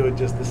the video,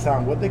 just the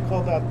sound. What they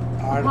call that?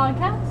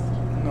 Podcast?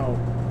 No,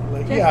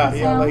 like Just yeah, the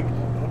yeah, sound? like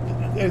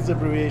there's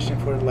abbreviation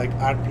for it, like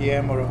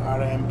RPM or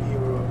RMP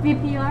or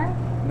VPR?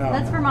 no.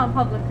 That's Vermont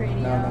Public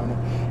Radio. No.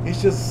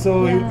 It's just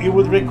so Yeah. it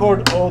would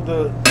record all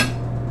the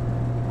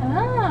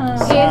Oh.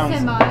 sounds.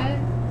 ASMR.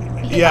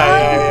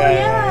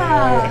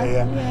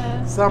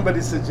 Yeah.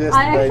 Somebody suggested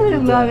I actually do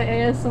love that.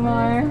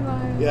 ASMR.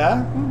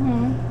 Yeah?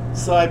 Mm-hmm.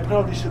 So I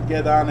probably should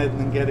get on it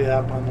and get it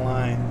up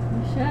online.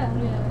 You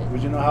should. Yeah.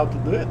 Would you know how to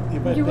do it?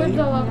 If I You pay would you?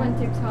 go up on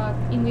TikTok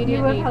immediately.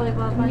 You would probably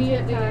blow up on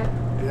Immediately. TikTok.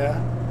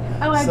 Yeah?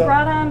 Oh, I So-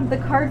 brought the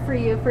card for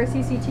you for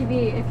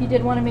CCTV if you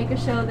did want to make a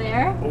show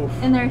there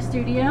Oof. in their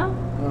studio.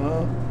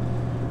 Uh-huh.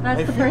 That's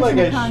I the feel person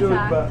like to I should,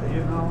 contact. but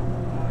you know.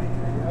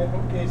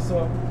 Okay,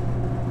 so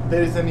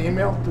there is an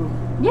email to.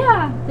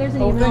 Yeah, there's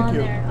an Oh, email thank in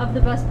you. there of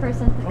the best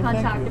person to Oh, thank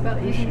contact you.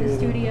 about using the Appreciate it.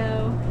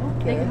 studio.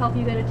 They Okay. can help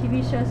you get a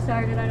TV show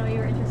started. I know you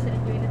were interested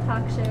in doing a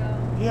talk show.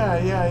 Yeah.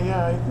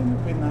 I think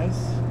it'd be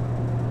nice.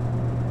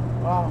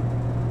 Wow.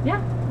 Yeah,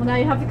 well now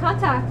you have the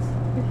contacts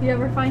if you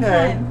ever find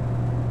Okay. time.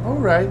 All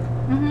right.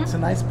 Mm-hmm. It's a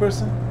nice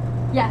person.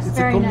 Yes, It's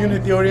very a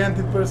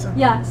community-oriented nice. person.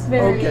 Yes,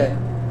 very. Okay.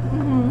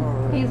 Mm-hmm. All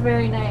right. He's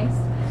very nice.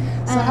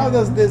 So how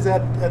does this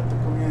at the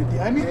community?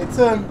 I mean, it's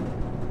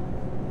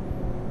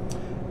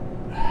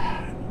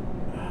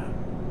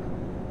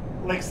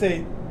like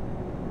say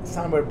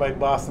somewhere by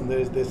Boston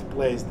there's this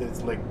place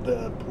that's like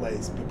the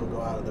place people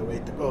go out of their way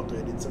to go to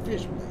it. It's a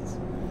fish place.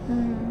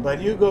 Mhm.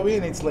 But you go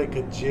in, it's like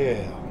a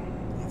jail.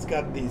 It's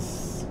got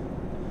these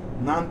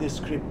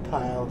nondescript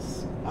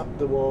tiles up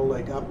the wall,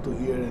 like up to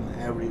here and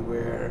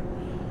everywhere.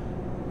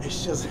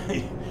 It's just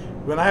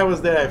when I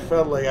was there I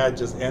felt like I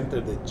just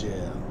entered a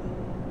jail.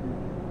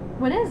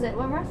 What is it?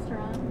 What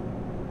restaurant?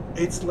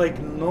 It's like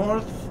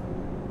north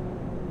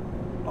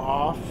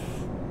off.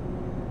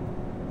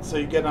 So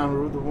you get on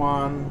Route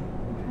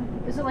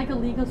 1. Is it like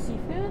illegal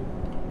seafood?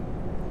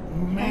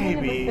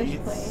 Maybe fish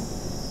it's.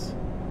 place.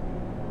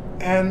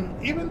 And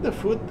even the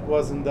food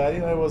wasn't that. You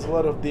know, it was a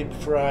lot of deep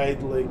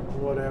fried, like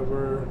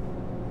whatever.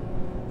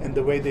 And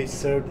the way they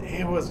served,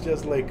 it was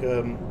just like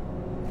a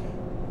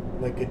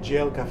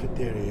jail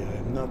cafeteria.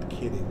 I'm not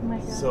kidding. Oh my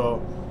God.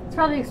 So It's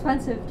probably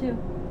expensive too.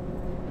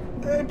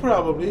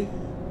 probably.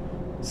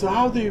 So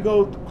how do you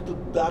go to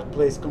that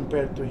place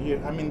compared to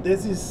here? I mean,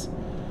 this is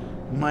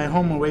my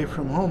home away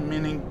from home,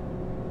 meaning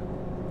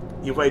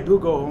if I do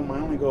go home, I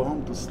only go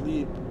home to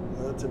sleep.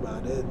 That's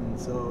about it. And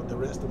so the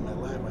rest of my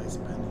life I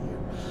spend here.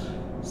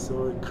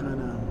 So it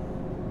kind of.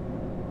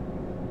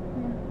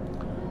 Yeah.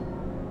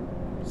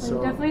 Well, So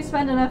you definitely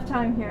spend enough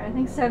time here. I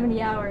think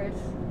 70 hours.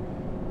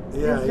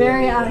 yeah, It's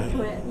very yeah.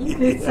 adequate, you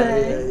could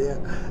say.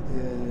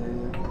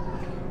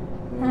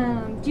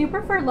 Yeah. Do you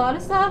prefer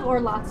Ladislav or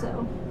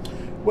Lotso?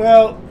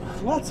 Well,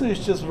 lots of it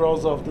just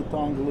rolls off the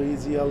tongue a little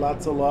easier.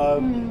 Lots of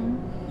love.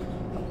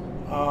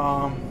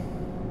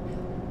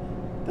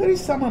 There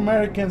is some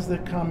Americans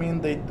that come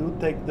in. They do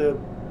take the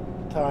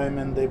time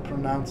and they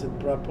pronounce it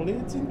properly.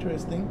 It's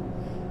interesting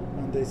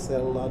when they say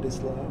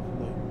Ladislav.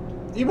 Like,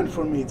 even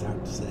for me, it's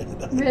hard to say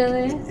it.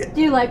 Really? Yeah.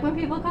 Do you like when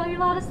people call you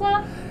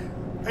Ladislav?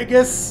 I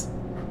guess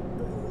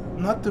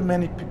not too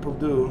many people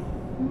do.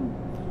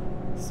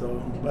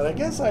 So, but I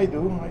guess I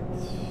do.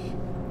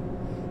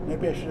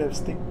 Maybe I should have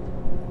stick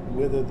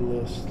with it a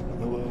little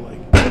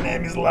like, my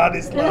name is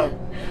Ladislav.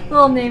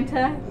 Little name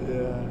tag.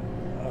 Yeah.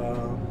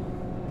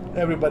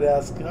 Everybody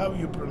asks how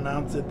you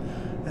pronounce it,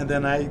 and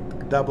then I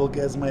double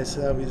guess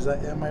myself.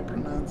 Am I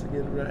pronouncing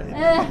it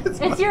right?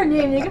 It's your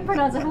name. You can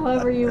pronounce it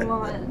however you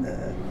want.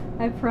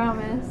 I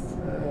promise.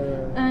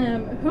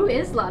 Who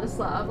is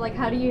Ladislav? Like,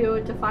 how do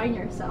you define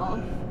yourself?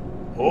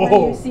 How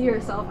do you see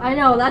yourself? I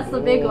know, that's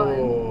the big one.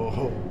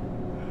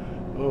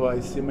 Oh, I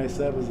see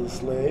myself as a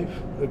slave,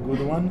 a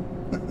good one.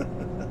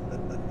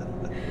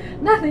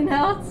 Nothing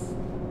else?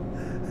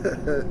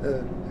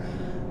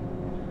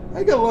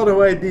 I got a lot of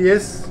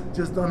ideas,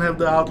 just don't have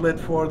the outlet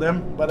for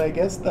them, but I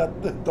guess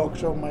that the talk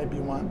show might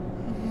be one.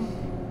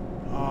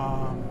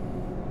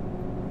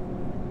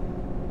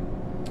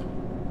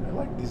 I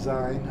like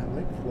design, I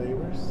like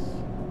flavors,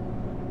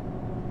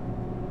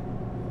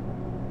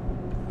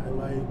 I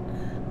like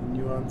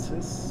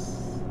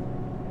nuances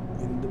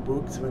in the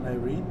books when I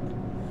read.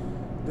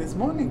 This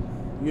morning,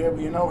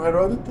 you know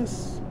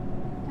Herodotus?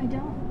 I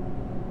don't.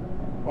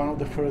 One of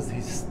the first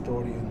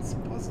historians,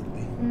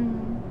 supposedly.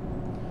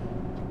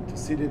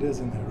 Thucydides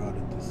and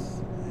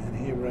Herodotus, and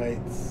he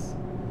writes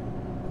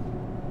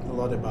a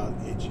lot about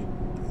Egypt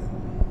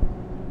and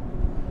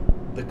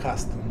the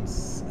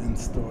customs and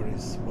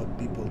stories, what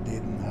people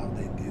did and how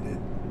they did it.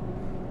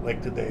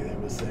 Like today, they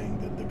were saying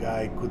that the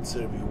guy could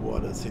serve you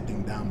water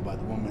sitting down, but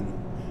the woman,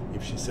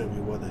 if she served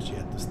you water, she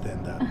had to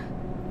stand up.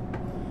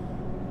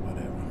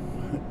 Whatever.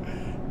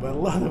 But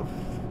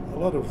a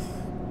lot of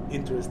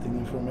interesting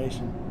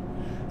information.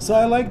 So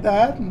I like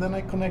that, and then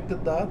I connect the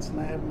dots, and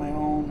I have my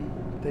own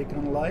take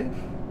on life.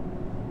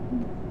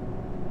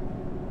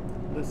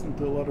 Listen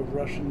to a lot of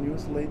Russian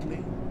news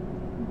lately.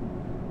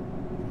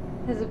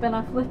 Has it been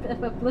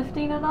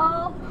uplifting at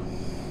all?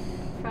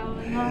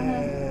 Probably not.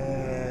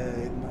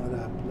 Not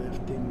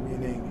uplifting,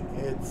 meaning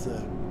it's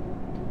a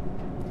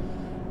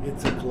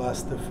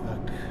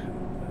clusterfuck.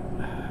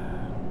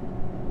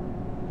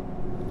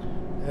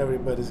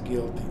 Everybody's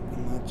guilty,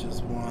 not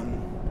just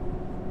one.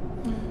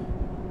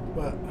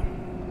 But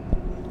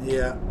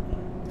yeah.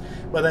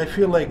 But I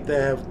feel like they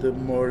have the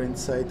more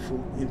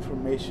insightful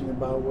information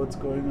about what's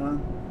going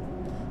on.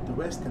 The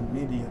Western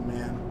media,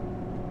 man.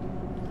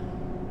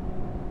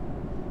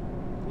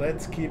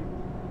 Let's keep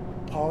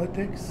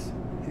politics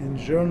and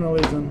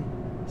journalism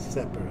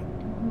separate.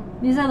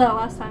 You said that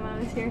last time I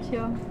was here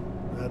too.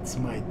 That's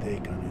my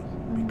take on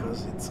it,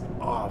 because it's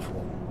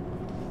awful.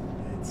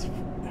 It's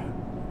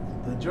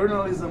the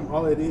journalism,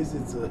 all it is,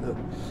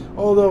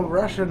 although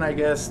Russian, I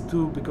guess,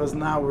 too, because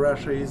now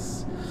Russia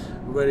is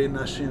very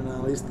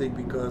nationalistic,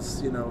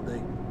 because the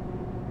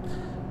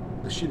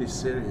shit is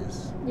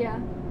serious. Yeah.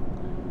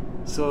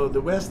 So the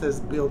West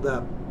has built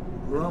up.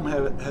 Rome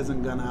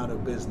hasn't gone out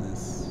of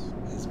business.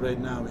 It's right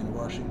now in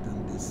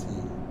Washington D.C.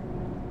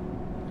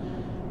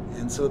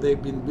 And so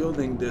they've been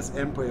building this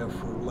empire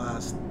for the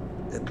last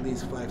at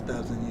least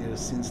 5,000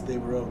 years, since they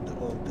wrote the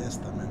Old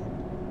Testament.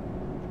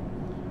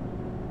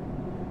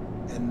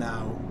 And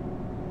now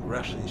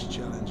Russia is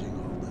challenging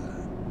all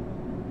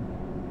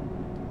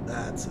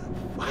that.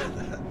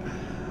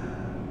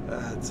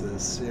 That's a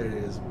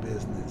serious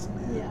business,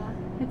 man. Yeah,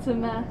 it's a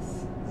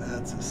mess.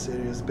 That's a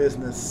serious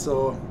business.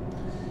 So,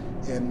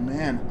 and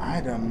man, I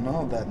don't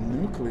know, that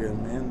nuclear,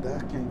 man,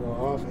 that can go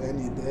off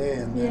any day,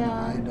 and then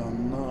I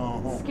don't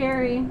know.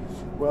 Scary.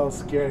 Well,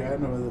 scary. I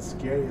don't know whether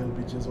scary. It'll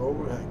be just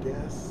over, I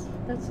guess.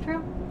 That's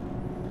true.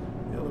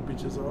 It'll be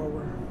just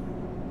over.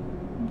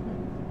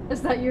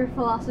 Is that your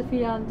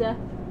philosophy on death?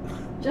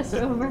 Just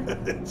over?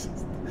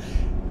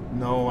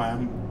 No,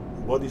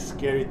 what is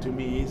scary to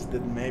me is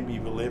that maybe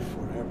we live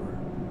forever.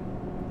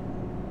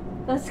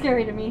 That's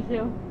scary to me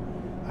too.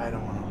 I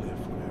don't want to live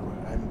forever.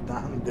 I'm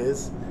done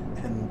this,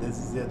 and this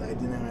is it. I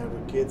didn't have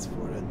kids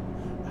for it.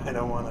 I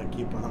don't want to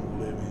keep on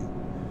living.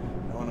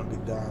 I want to be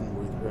done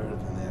with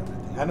Earth and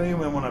everything. I don't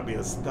even want to be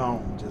a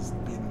stone, just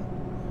being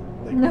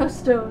like no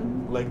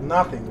stone. Like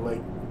nothing,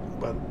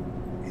 but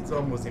it's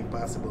almost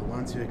impossible.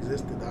 Once you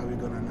existed, how are you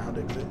gonna not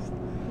exist?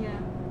 Yeah.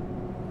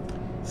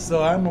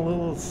 So I'm a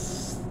little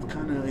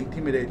kind of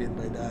intimidated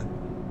by that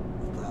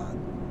thought.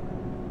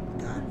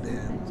 God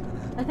damn, it's gonna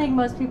happen. I think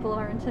most people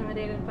are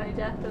intimidated by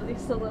death, at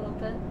least a little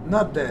bit.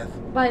 Not death.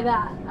 By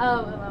that.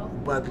 Oh.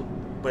 But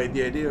by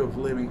the idea of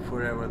living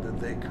forever, that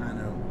they kind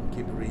of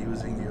keep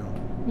reusing you.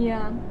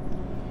 Yeah.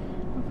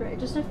 Great.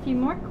 Just a few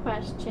more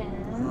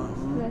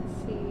questions. Let's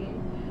see.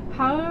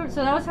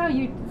 So that was how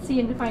you see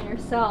and define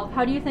yourself.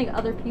 How do you think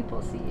other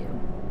people see you?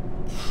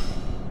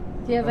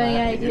 Do you have any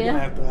idea? You don't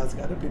have to ask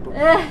other people.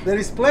 There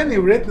is plenty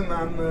written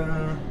on.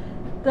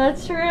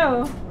 That's true.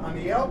 On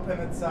Yelp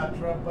and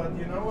etc. But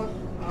you know what?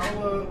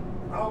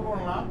 I'll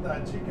warm up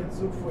that chicken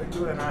soup for you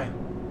tonight.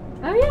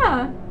 Oh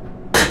yeah.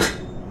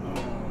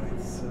 Oh,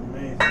 it's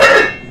amazing.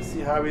 You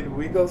see how it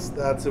wiggles?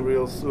 That's a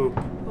real soup.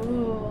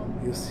 Ooh.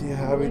 You see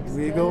how it Looks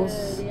wiggles?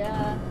 good,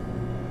 yeah.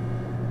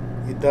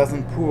 It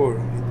doesn't pour,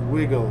 it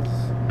wiggles.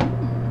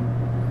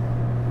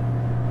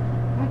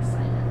 I'm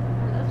excited.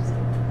 I love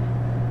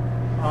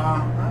soup.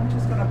 I'm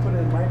just gonna put it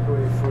in the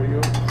microwave for you.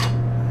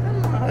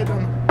 I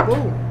don't.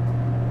 Oh,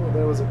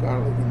 there was a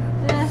garlic in it.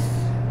 Yeah.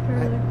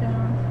 Garlic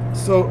down.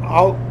 So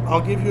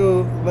I'll give you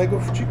a leg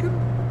of chicken.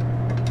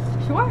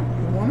 Sure.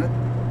 You want it?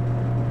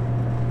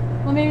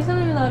 Well, maybe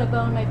something without a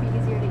bone might be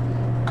easier to eat.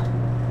 That's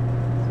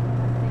what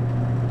I'm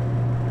thinking.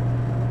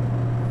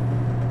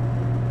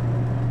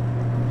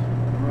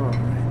 All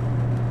right.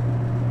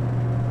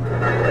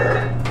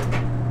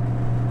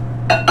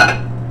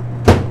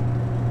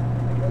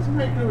 Because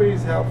microwave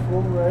is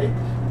helpful, right?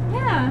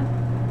 Yeah.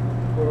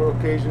 For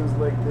occasions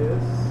like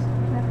this.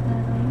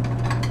 Definitely.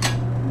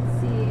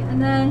 Let's see.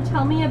 And then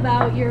tell me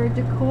about your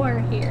decor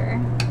here.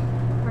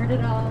 Where did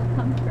it all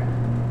come from?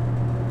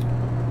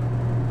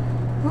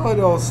 Well, it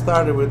all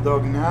started with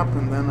dog nap,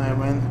 and then I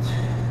went.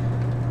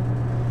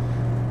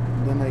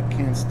 Then I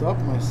can't stop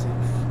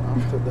myself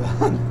after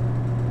that.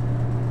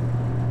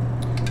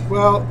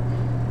 Well,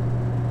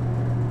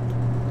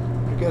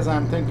 because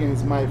I'm thinking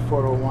it's my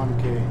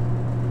 401k.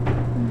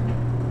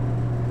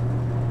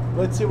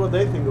 Let's see what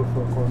they think of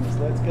Four Corners.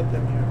 Let's get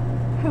them here.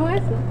 Who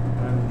is it?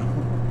 I don't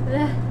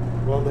know.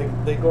 Well,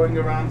 they're going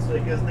around, so I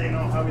guess they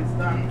know how it's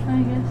done.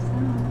 I guess so.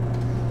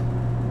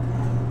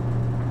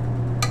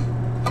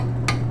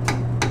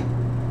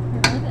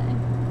 Where are they?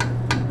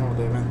 No,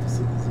 they went to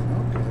Citizen.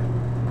 Okay.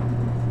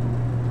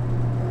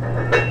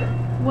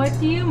 What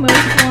do you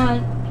most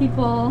want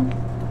people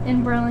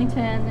in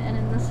Burlington and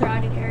in the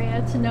surrounding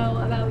area to know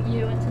about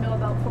you and to know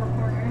about Four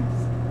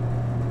Corners?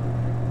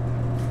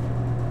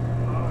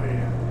 Oh,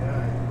 yeah.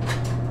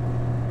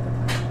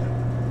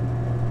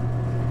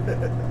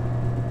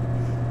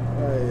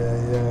 Ay,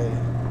 ay, ay.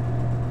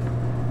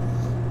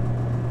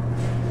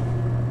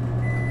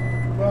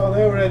 Well,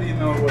 they already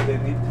know what they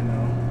need to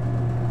know.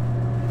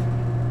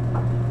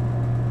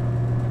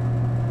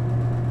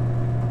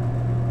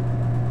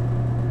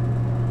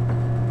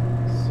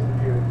 So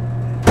here,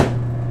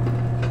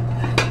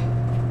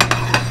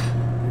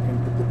 you can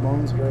put the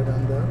bones right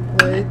on that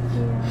plate.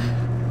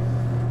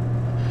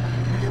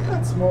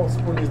 That small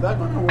spoon, is that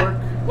gonna work?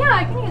 Yeah,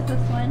 I can use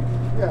this one.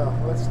 Yeah,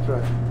 let's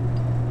try.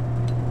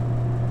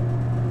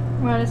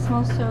 Wow, it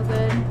smells so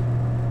good.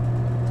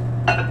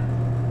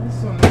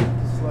 Also need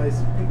to slice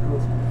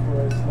pickles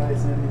before I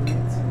slice any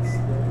meats and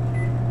stuff.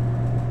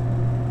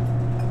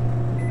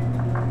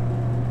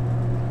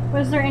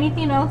 Was there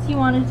anything else you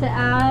wanted to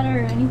add or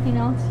anything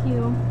else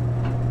you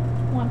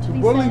want to be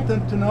Burlington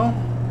said? to know?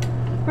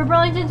 For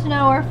Burlington to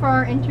know or for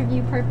our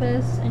interview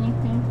purpose,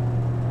 anything?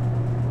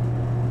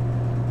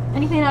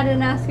 Anything I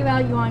didn't ask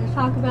about, you wanted to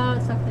talk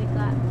about, stuff like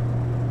that?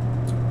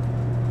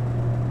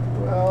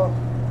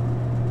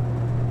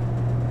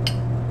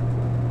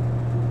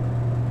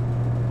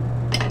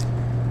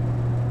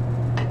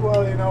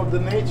 Well, you know, the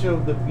nature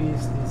of the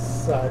beast is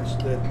such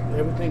that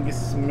everything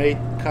is made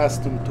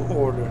custom to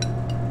order.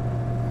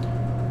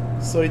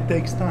 So it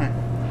takes time.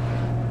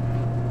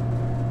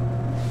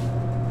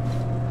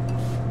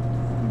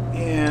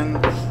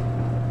 And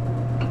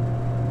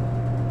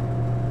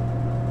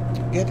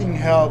getting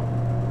help,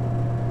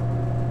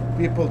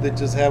 people that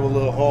just have a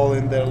little hole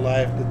in their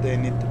life that they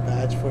need to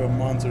patch for a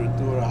month or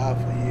two or half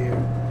a year.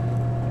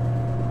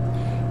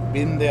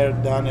 Been there,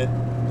 done it,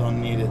 don't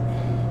need it.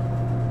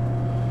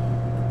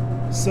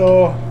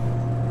 So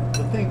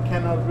the thing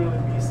cannot really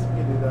be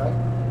speeded up.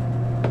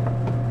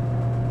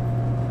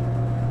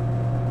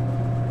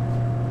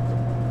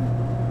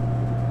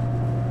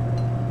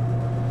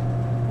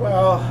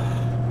 Well,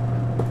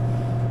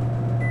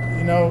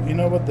 you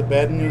know what the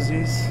bad news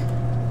is?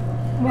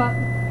 What?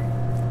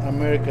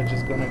 America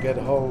just gonna get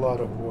a whole lot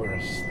of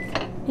worse.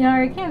 Yeah,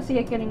 I can't see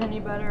it getting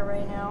any better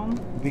right now.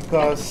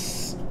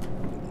 Because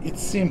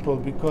it's simple.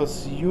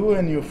 Because you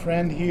and your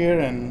friend here,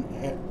 and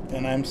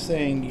I'm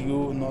saying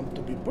you not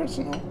to be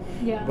personal,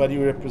 Yeah. but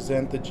you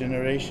represent the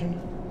generation,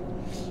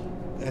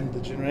 and the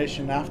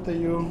generation after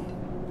you.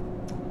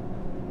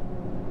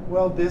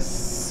 Well, this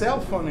cell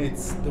phone,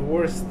 it's the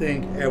worst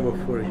thing ever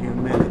for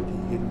humanity.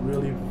 It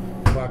really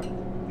fucked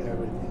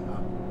everything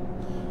up.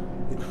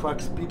 It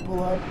fucks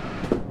people up.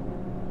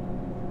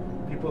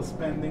 People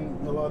spending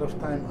a lot of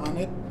time on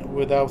it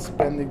without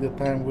spending the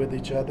time with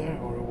each other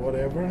or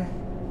whatever.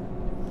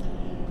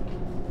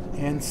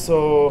 And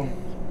so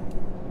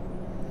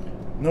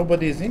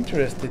nobody is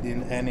interested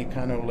in any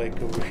kind of like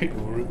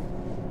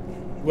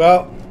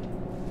well,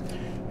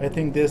 I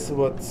think this is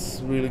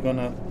what's really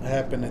gonna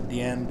happen at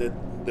the end, that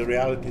the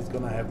reality is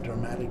gonna have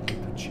dramatically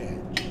to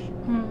change.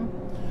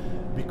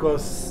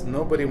 Because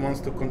nobody wants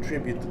to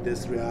contribute to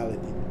this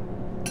reality.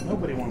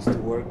 Nobody wants to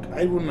work.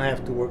 I wouldn't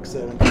have to work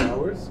 70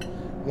 hours.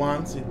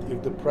 Once,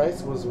 if the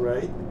price was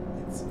right,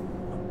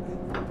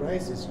 the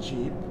price is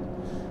cheap,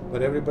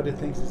 but everybody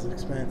thinks it's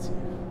expensive.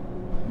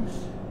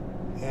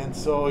 And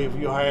so if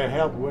you hire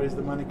help, where is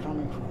the money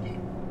coming from?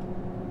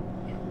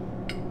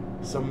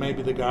 So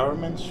maybe the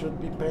government should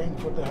be paying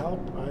for the help.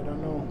 I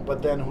don't know.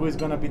 But then who is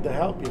going to be the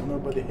help if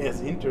nobody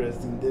has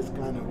interest in this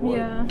kind of work?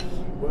 Yeah.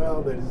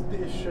 Well, there's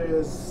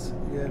dishes.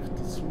 You have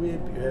to sweep.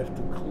 You have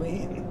to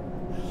clean.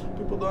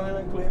 People don't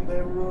even clean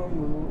their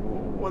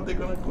room. What are they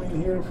going to clean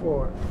here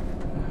for?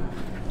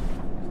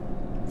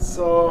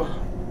 So,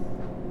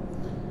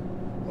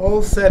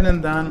 all said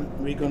and done,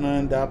 we're going to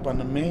end up on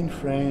the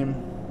mainframe.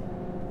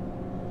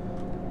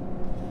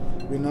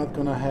 We're not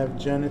going to have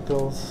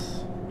genitals.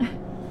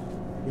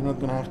 You're not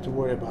going to have to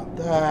worry about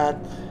that.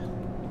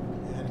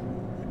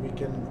 And we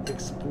can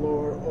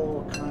explore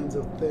all kinds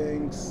of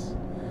things.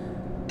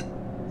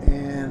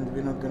 And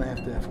we're not going to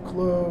have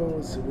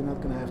clothes. We're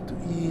not going to have to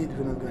eat.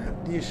 We're not going to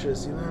have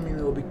dishes. You know what I mean?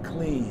 It'll be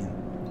clean.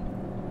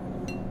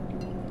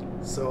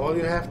 So all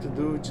you have to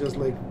do, just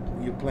like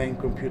you're playing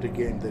computer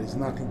game, there is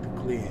nothing to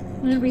clean.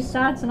 It'd be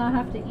sad to not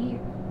have to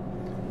eat.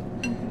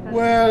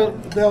 Well,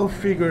 they'll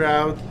figure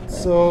out.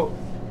 So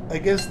I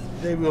guess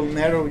they will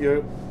narrow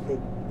your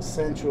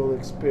sensual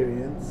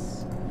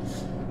experience.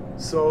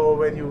 So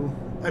when you,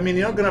 I mean,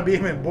 you're not gonna be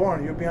even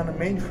born. You'll be on a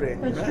mainframe.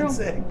 That's you know true. what I'm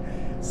saying?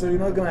 So you're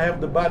not gonna have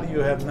the body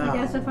you have now. I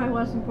guess if I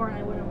wasn't born,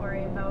 I wouldn't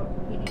worry about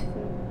eating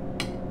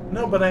food.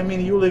 No, but I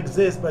mean, you'll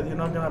exist, but you're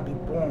not gonna be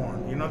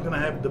born. You're not gonna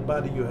have the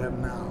body you have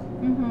now.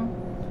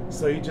 Mm-hmm.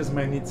 So you just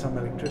might need some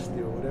electricity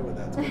or whatever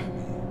that's gonna be.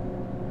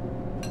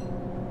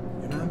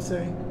 You know what I'm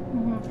saying?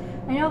 Mm-hmm.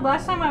 I know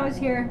last time I was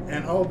here.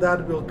 And all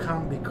that will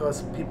come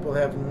because people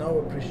have no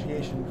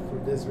appreciation for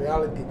this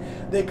reality.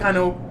 They're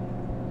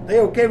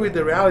okay with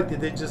the reality.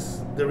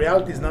 The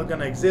reality is not going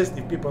to exist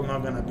if people are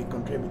not going to be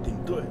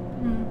contributing to it.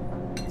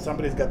 Mm.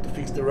 Somebody's got to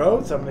fix the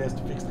road. Somebody has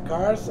to fix the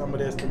cars.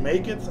 Somebody has to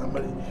make it.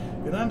 Somebody,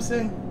 you know what I'm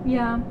saying?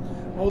 Yeah.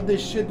 All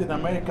this shit that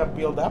America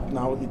built up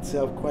now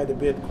itself quite a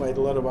bit, quite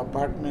a lot of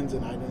apartments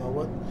and I don't know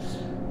what.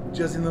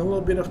 Just in a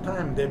little bit of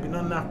time, there'll be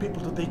not enough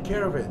people to take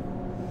care of it.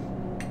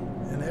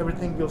 And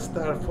everything will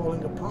start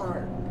falling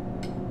apart.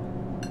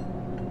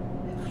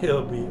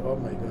 It'll be, oh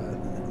my God,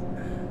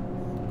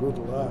 good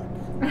luck.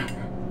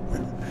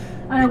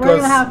 I know we're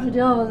gonna have to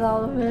deal with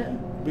all of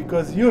it.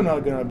 Because you're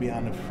not gonna be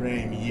on a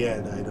frame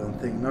yet, I don't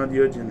think. Not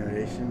your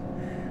generation,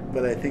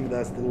 but I think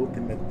that's the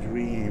ultimate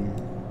dream.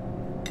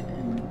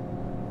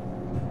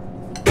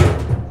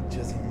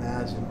 Just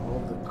imagine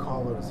all the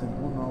colors and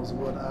who knows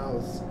what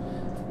else.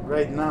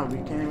 Right now, we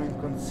can't even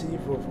conceive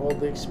of all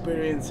the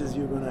experiences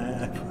you're gonna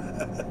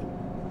have.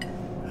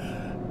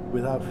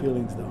 Without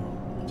feelings though,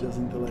 just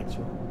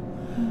intellectual.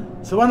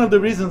 So one of the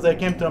reasons I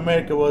came to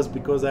America was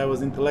because I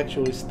was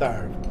intellectually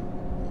starved.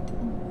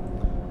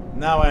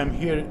 Now I'm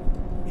here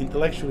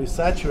intellectually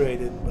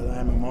saturated, but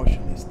I'm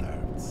emotionally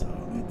starved. So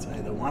it's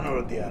either one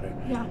or the other.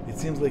 Yeah. It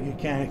seems like you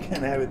can't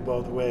have it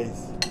both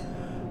ways.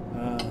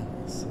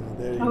 So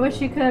there you go. I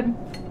wish you could.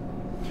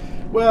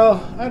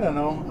 Well, I don't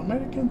know.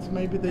 Americans,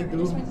 maybe they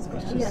do. It's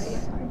Sorry.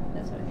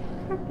 That's right.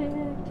 Perfect.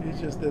 It's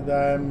just that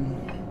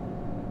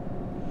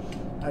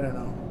I don't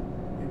know.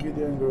 If you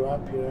didn't grow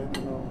up here, I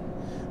don't know.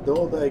 The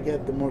older I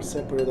get, the more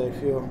separate I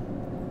feel.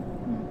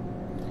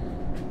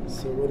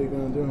 So what are you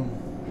gonna do?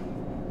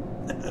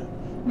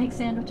 Make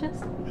sandwiches?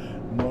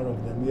 More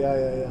of them.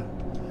 Yeah.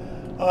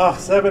 Oh,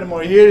 7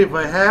 more years if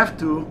I have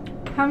to.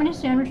 How many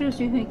sandwiches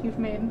do you think you've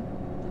made?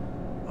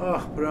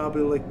 Oh,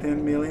 probably like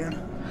 10 million.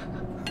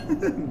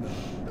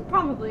 No.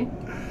 Probably.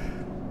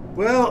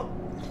 Well,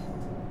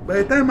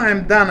 by the time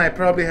I'm done, I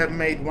probably have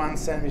made 1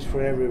 sandwich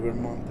for every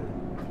Vermonter.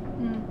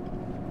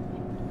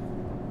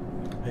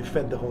 I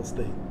fed the whole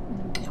state.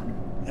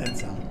 And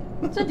some.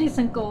 It's a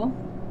decent goal.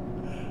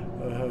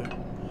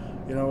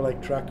 You know,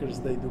 like truckers,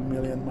 they do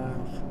 1,000,000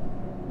 miles.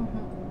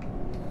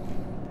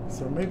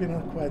 So maybe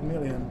not quite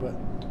million, but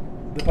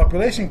the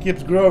population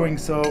keeps growing,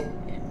 so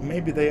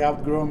maybe they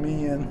outgrow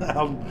me and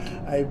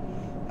I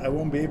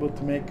won't be able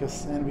to make a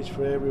sandwich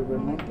for every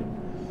Vermonter.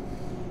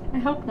 I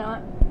hope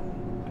not.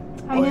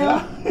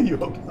 Yeah? You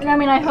hope not. I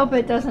mean, I hope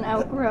it doesn't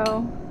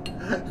outgrow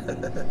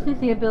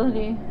the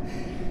ability.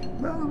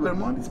 No,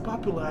 Vermont is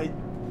popular.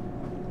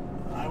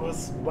 I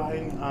was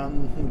buying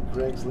on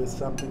Craigslist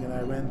something and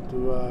I went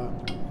to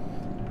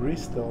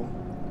Bristol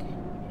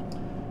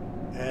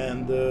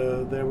and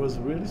there was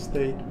real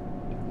estate.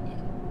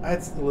 I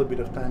had a little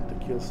bit of time to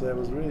kill, so there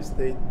was real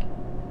estate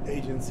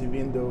agency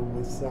window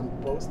with some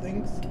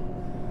postings.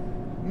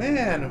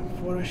 Man,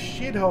 for a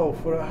shithole,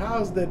 for a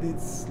house that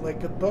it's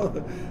like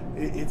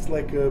it's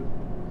like a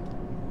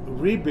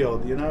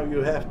rebuild, you know,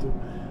 you have to.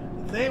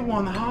 They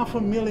won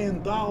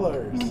 $500,000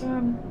 Oh my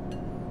God.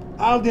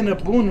 out in the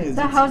boonies.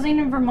 The housing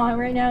in Vermont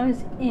right now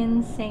is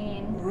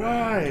insane.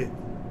 Right.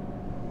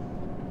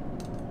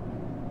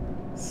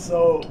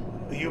 So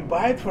you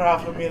buy it for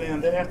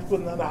 $500,000, then you have to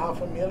put another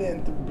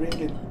 $500,000 to bring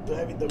it to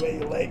have it the way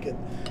you like it.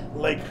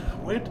 Like,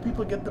 where do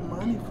people get the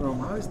money from?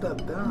 How is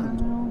that I done?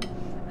 don't know.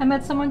 I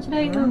met someone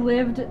today who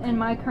lived in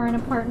my current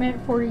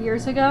apartment 4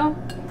 years ago,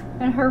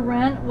 and her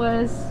rent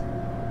was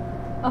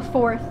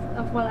 1/4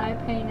 of what I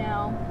pay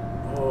now.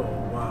 Oh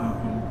wow!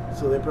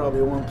 So they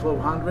probably want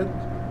 $1,200.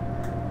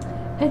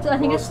 I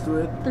think it's to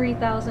it.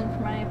 $3,000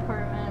 for my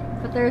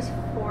apartment, but there's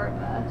 4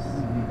 of us.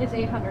 It's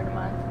 $800 a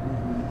month.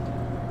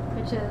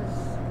 which is,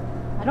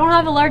 I don't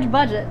have a large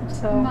budget,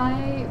 so.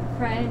 My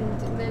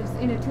friend lives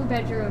in a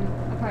 2-bedroom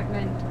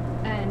apartment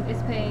and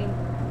is paying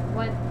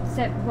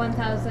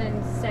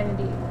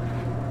 $1,070.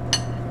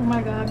 Oh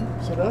my god.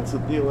 So that's a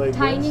deal, I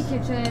Tiny guess.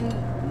 kitchen.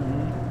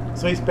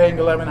 So he's paying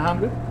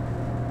 1,100.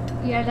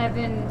 Yeah,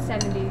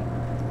 1170.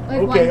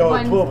 Like Okay,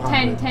 1070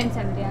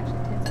 1,200. actually,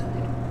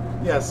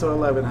 1070. Yeah, so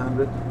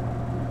 1,100.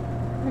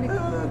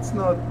 That's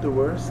not the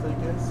worst, I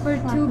guess. For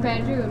 2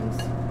 bedrooms.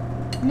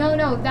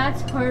 No,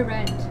 that's her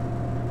rent.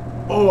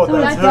 Oh, So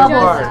that's that's her just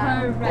part.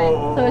 her rent.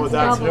 Oh, So it's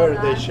that's double her.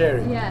 They that. share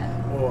it. Yeah.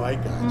 Oh, I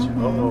got you.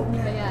 Mhm. Oh,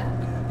 okay. Yeah.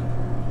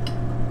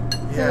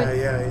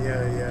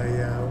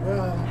 Yeah.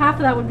 Well, Half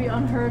of that would be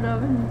unheard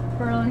of in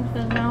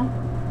Burlington now.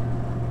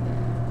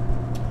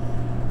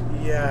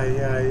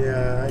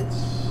 yeah.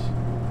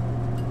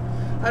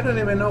 I don't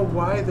even know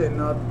why they're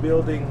not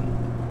building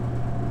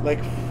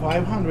like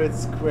 500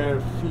 square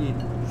feet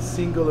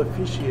single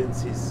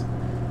efficiencies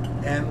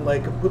and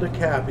like put a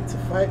cap. It's a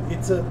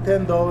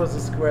 $10 a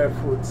square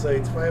foot, so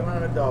it's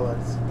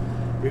 $500.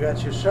 You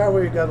got your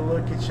shower, you got a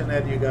little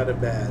kitchenette, you got a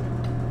bed.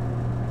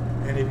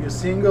 And if you're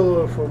single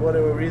or for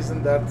whatever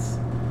reason, that's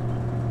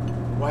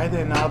why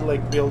they not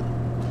like build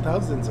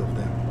thousands of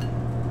them.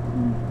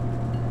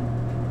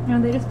 You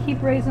know, they just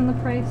keep raising the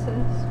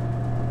prices.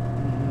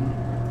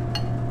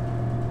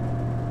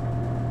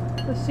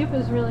 The soup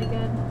is really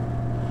good.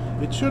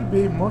 It should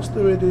be. Most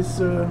of it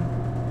is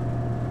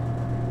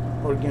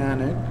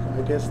organic.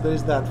 I guess there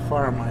is that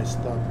farm I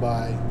stopped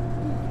by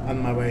on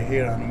my way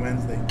here on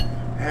Wednesday.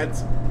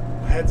 Heads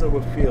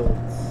over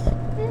fields.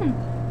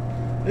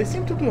 They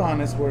seem to do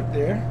honest work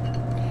there.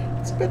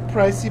 It's a bit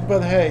pricey,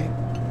 but hey,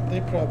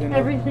 they probably not.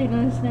 Everything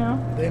is now.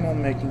 They're not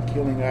making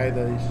killing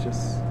either. It's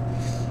just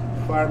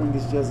farming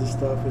is just the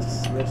stuff.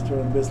 It's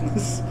restaurant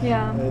business.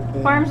 Yeah. I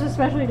think. Farms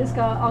especially just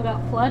all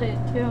got flooded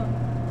too.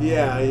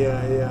 Yeah.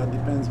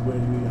 Depends where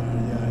you are.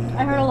 Yeah.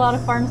 I heard a lot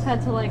of farms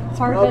had to like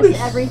harvest probably-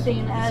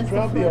 everything as It's the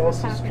probably flood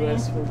was also happening.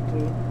 stressful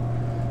too.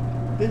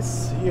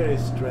 This here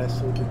is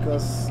stressful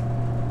because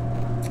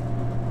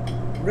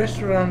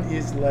restaurant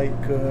is like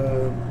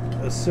a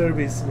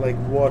service like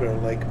water,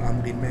 like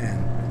on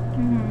demand.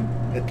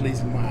 At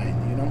least mine,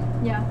 you know.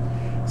 Yeah.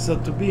 So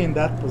to be in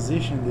that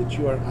position that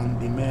you are on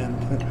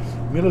demand,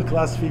 middle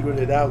class figured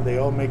it out. They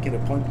all making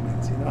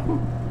appointments, you know.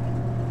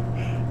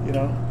 You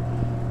know.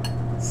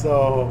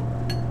 So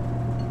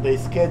they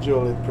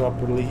schedule it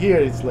properly. Here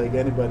it's like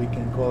anybody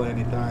can call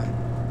anytime.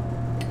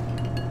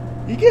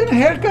 You get a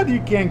haircut, you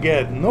can't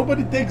get.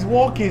 Nobody takes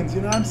walk-ins.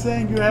 You know what I'm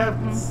saying? You have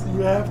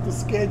to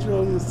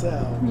schedule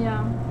yourself.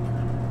 Yeah.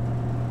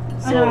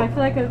 So, I know. I feel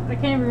like I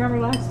can't even remember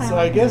last time. so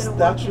I guess did a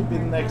that walk-in should be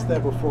the next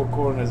haircut. step of Four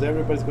Corners.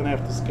 Everybody's gonna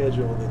have to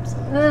schedule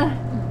themselves.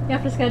 You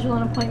have to schedule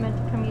an appointment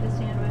to come eat a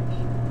sandwich.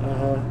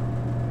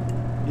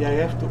 Yeah, you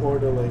have to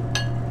order like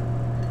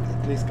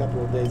at least a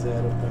couple of days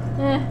ahead of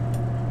time.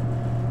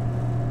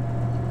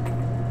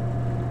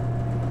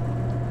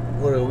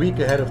 Or a week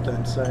ahead of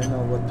time, so I know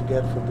what to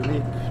get for the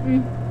week.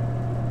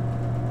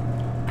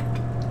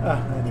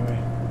 Anyway.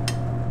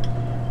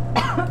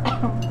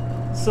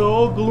 So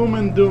all gloom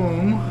and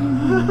doom.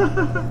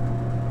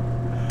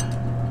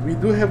 We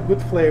do have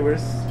good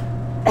flavors.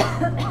 You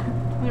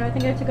know, I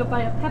think I took a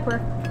bite of pepper.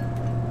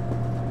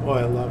 Oh,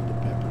 I love the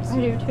peppers. I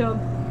do too.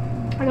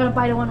 I got a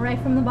bite of one right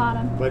from the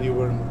bottom. But you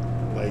weren't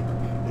like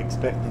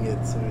expecting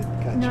it, so it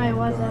caught No, you I off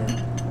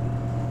wasn't.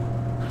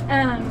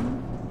 guard.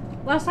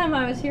 Last time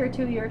I was here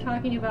too, you were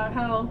talking about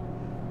how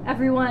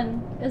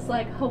everyone is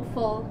like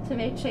hopeful to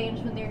make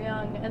change when they're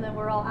young, and then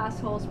we're all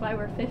assholes by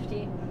we're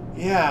 50.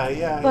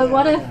 Yeah. But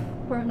what if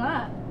we're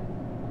not?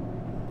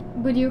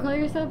 Would you call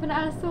yourself an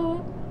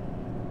asshole?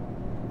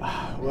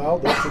 Well,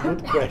 that's a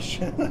good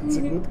question. That's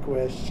a good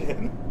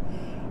question.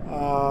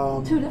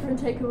 Two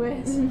different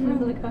takeaways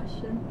from the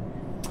question.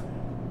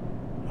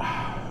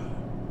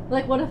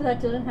 Like, what if that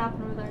didn't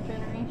happen with our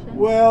generation?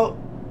 Well,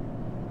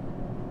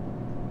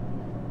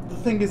 the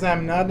thing is,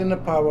 I'm not in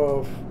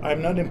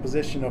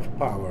position of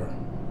power.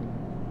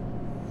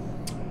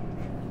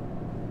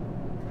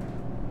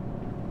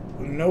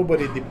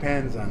 Nobody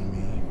depends on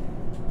me.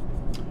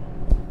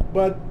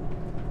 But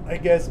I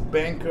guess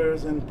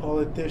bankers and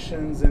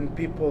politicians and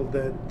people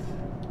that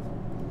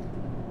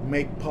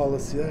make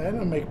policy. I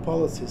don't make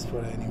policies for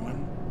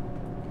anyone.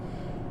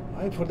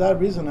 For that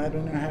reason, I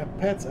don't even have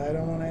pets. I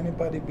don't want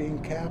anybody being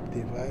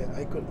captive. I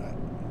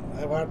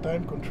have a hard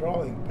time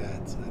controlling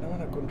pets. I don't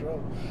want to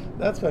control.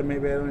 That's why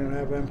maybe I don't even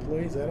have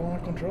employees. I don't want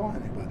to control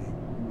anybody.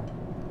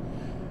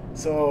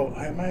 So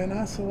am I an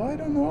asshole? I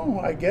don't know.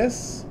 I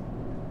guess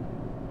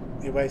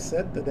if I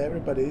said that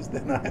everybody is,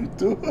 then I am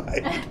too.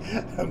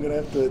 I'm gonna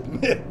have to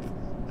admit.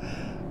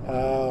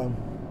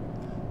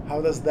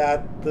 How does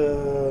that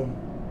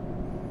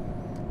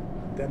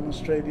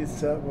demonstrate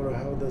itself, or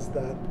how does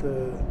that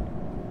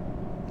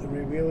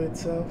reveal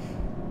itself?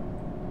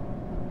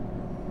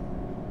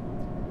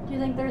 Do you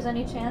think there's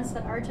any chance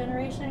that our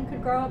generation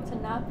could grow up to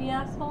not be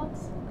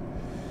assholes?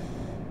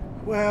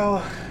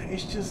 Well,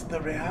 it's just the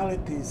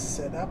reality is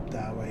set up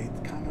that way.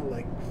 It kind of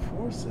like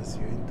forces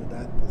you into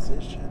that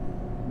position.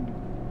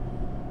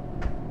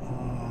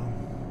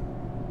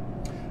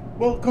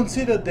 Well,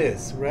 consider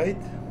this, right?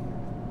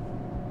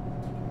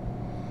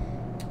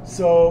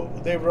 So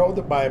they wrote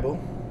the Bible.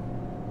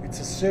 It's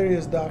a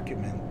serious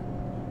document.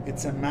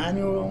 It's a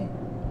manual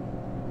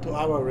to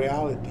our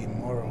reality,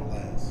 more or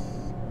less.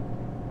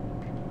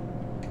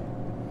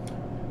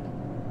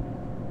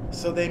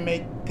 So they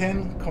made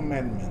 10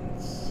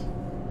 commandments.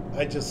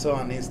 I just saw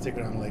on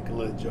Instagram like a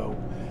little joke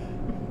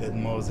that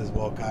Moses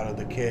walked out of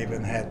the cave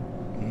and had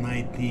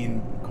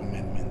 19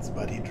 commandments,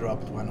 but he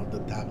dropped one of the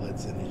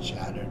tablets and it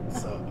shattered,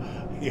 so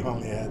he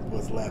only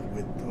was left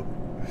with 2.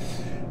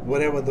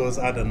 Whatever those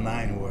other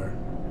 9 were.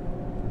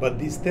 But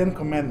these 10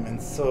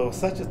 commandments, so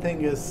such a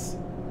thing as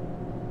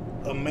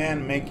a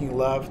man making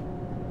love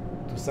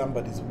to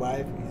somebody's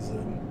wife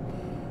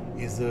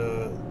is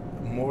a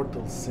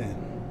mortal sin,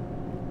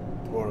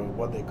 or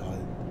what they call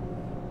it.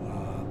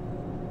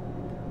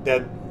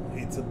 That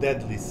it's a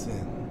deadly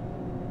sin.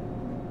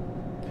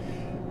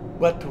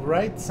 But to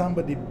write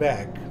somebody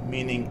back,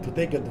 meaning to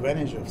take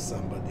advantage of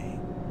somebody,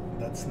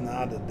 that's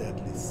not a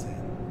deadly sin.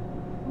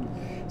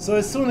 So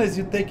as soon as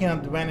you're taking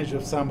advantage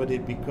of somebody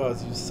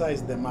because you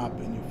size them up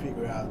and you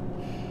figure out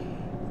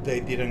they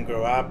didn't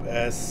grow up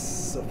as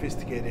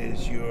sophisticated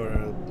as you,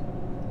 or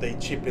they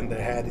chip in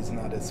their head is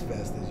not as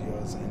fast as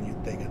yours, and you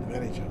take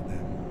advantage of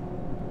them,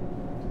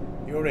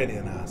 you're already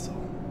an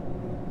asshole.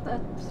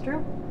 That's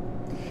true.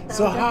 That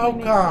So would how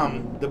definitely make come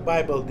sense. the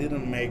Bible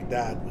didn't make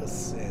that a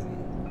sin?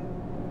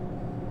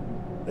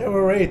 They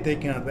were already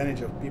taking advantage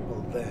of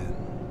people then.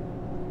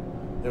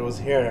 There was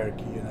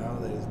hierarchy, you know,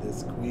 there's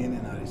this queen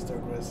and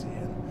aristocracy,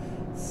 and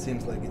it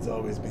seems like it's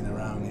always been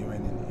around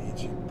even in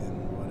Egypt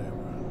and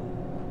whatever.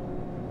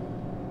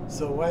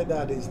 So why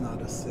that is not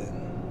a sin?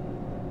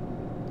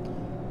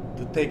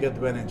 To take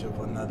advantage of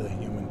another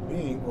human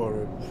being,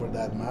 or for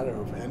that matter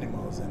of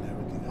animals and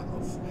everything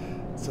else.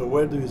 So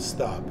where do you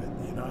stop it?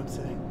 You know what I'm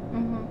saying?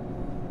 Mm-hmm.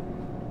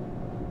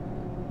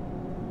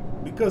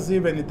 Because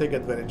even you take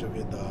advantage of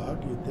your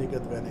dog, you take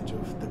advantage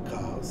of the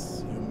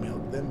cows, you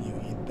milk them, you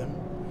eat them.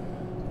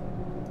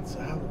 So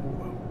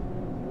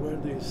where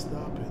do you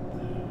stop it?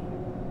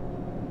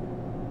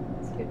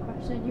 That's a good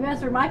question. You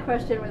answered my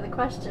question with a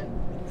question.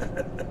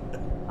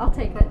 I'll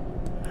take it.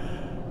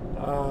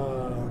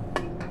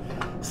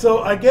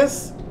 So I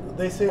guess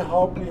they say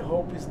hope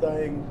is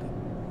dying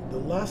the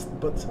last,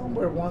 but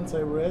somewhere once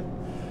I read,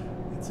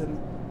 it's an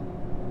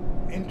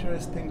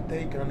interesting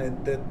take on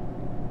it, that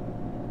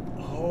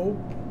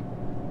hope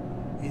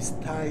is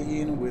tied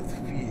in with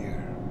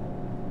fear.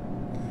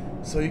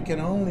 So you can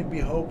only be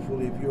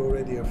hopeful if you're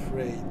already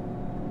afraid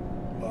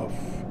of,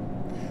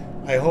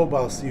 I hope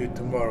I'll see you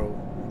tomorrow.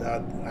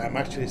 That I'm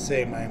actually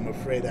saying I'm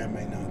afraid I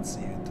may not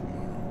see you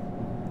tomorrow.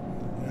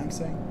 You know what I'm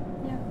saying?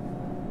 Yeah.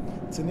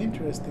 It's an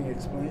interesting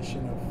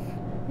explanation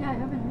Yeah, I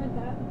haven't heard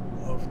that.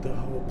 of the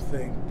hope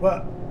thing.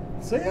 But,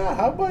 so yeah,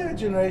 how about your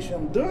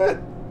generation? Do it!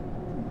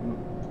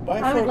 Buy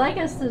I would like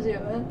us to do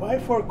it. Buy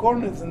 4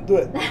 corners and do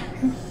it.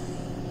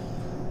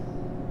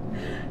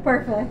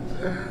 Perfect.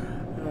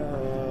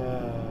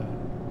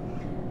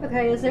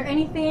 Okay, is there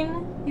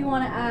anything you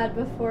want to add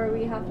before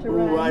we have to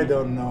run? Oh, I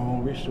don't know.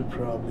 We should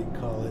probably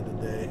call it a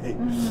day.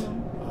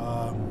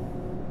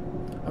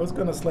 I was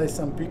going to slice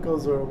some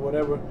pickles or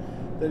whatever.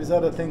 There's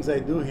other things I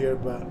do here,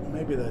 but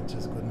maybe that's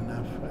just good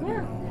enough. I don't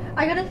know.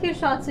 I got a few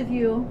shots of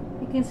you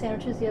making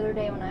sandwiches the other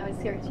day when I was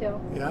here too.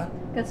 Yeah?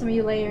 Got some of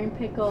you layering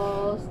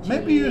pickles, cheese.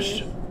 Maybe you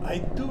should. I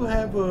do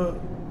have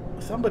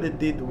somebody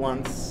did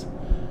once.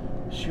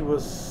 She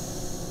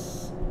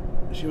was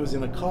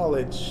in a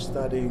college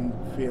studying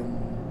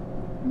film.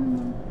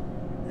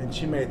 And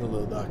she made a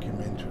little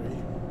documentary.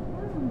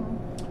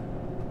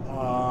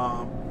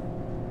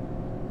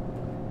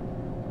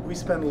 We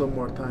spent a little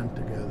more time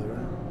together.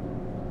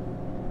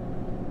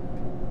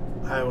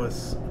 I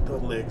was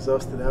totally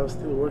exhausted. I was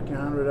still working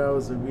 100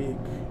 hours a week.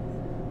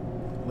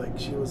 Like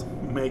she was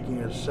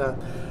making a shot,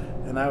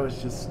 and I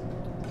was just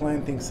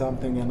planting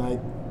something, and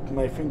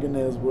my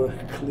fingernails were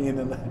clean,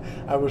 and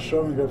I was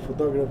showing her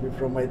photography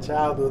from my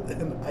childhood,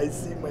 and I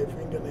see my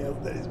fingernails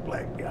that is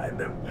black behind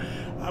them.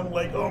 I'm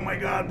like, oh my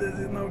God, this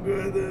is no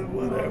good, and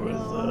whatever.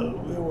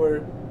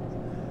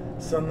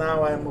 So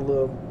now I'm a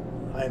little,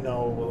 I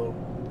know,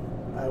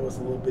 I was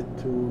a little bit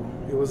too,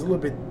 it was a little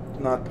bit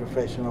not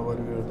professional what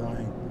we were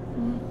doing.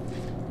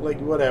 Like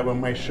whatever,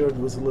 my shirt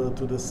was a little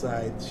to the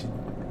side,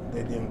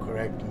 they didn't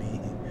correct me.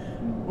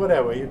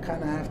 Whatever, you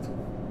kind of have to,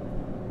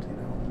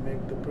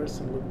 make the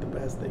person look the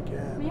best they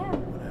can. Yeah.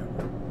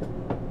 Whatever.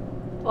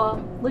 Well,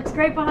 looks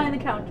great behind the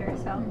counter,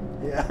 so.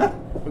 Yeah.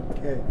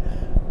 Okay.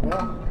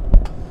 Well,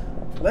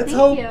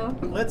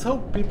 let's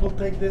hope people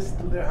take this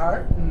to their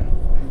heart and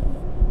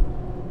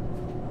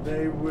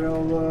they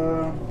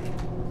will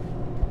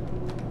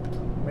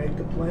make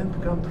a plan to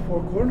come to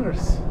 4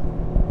 Corners.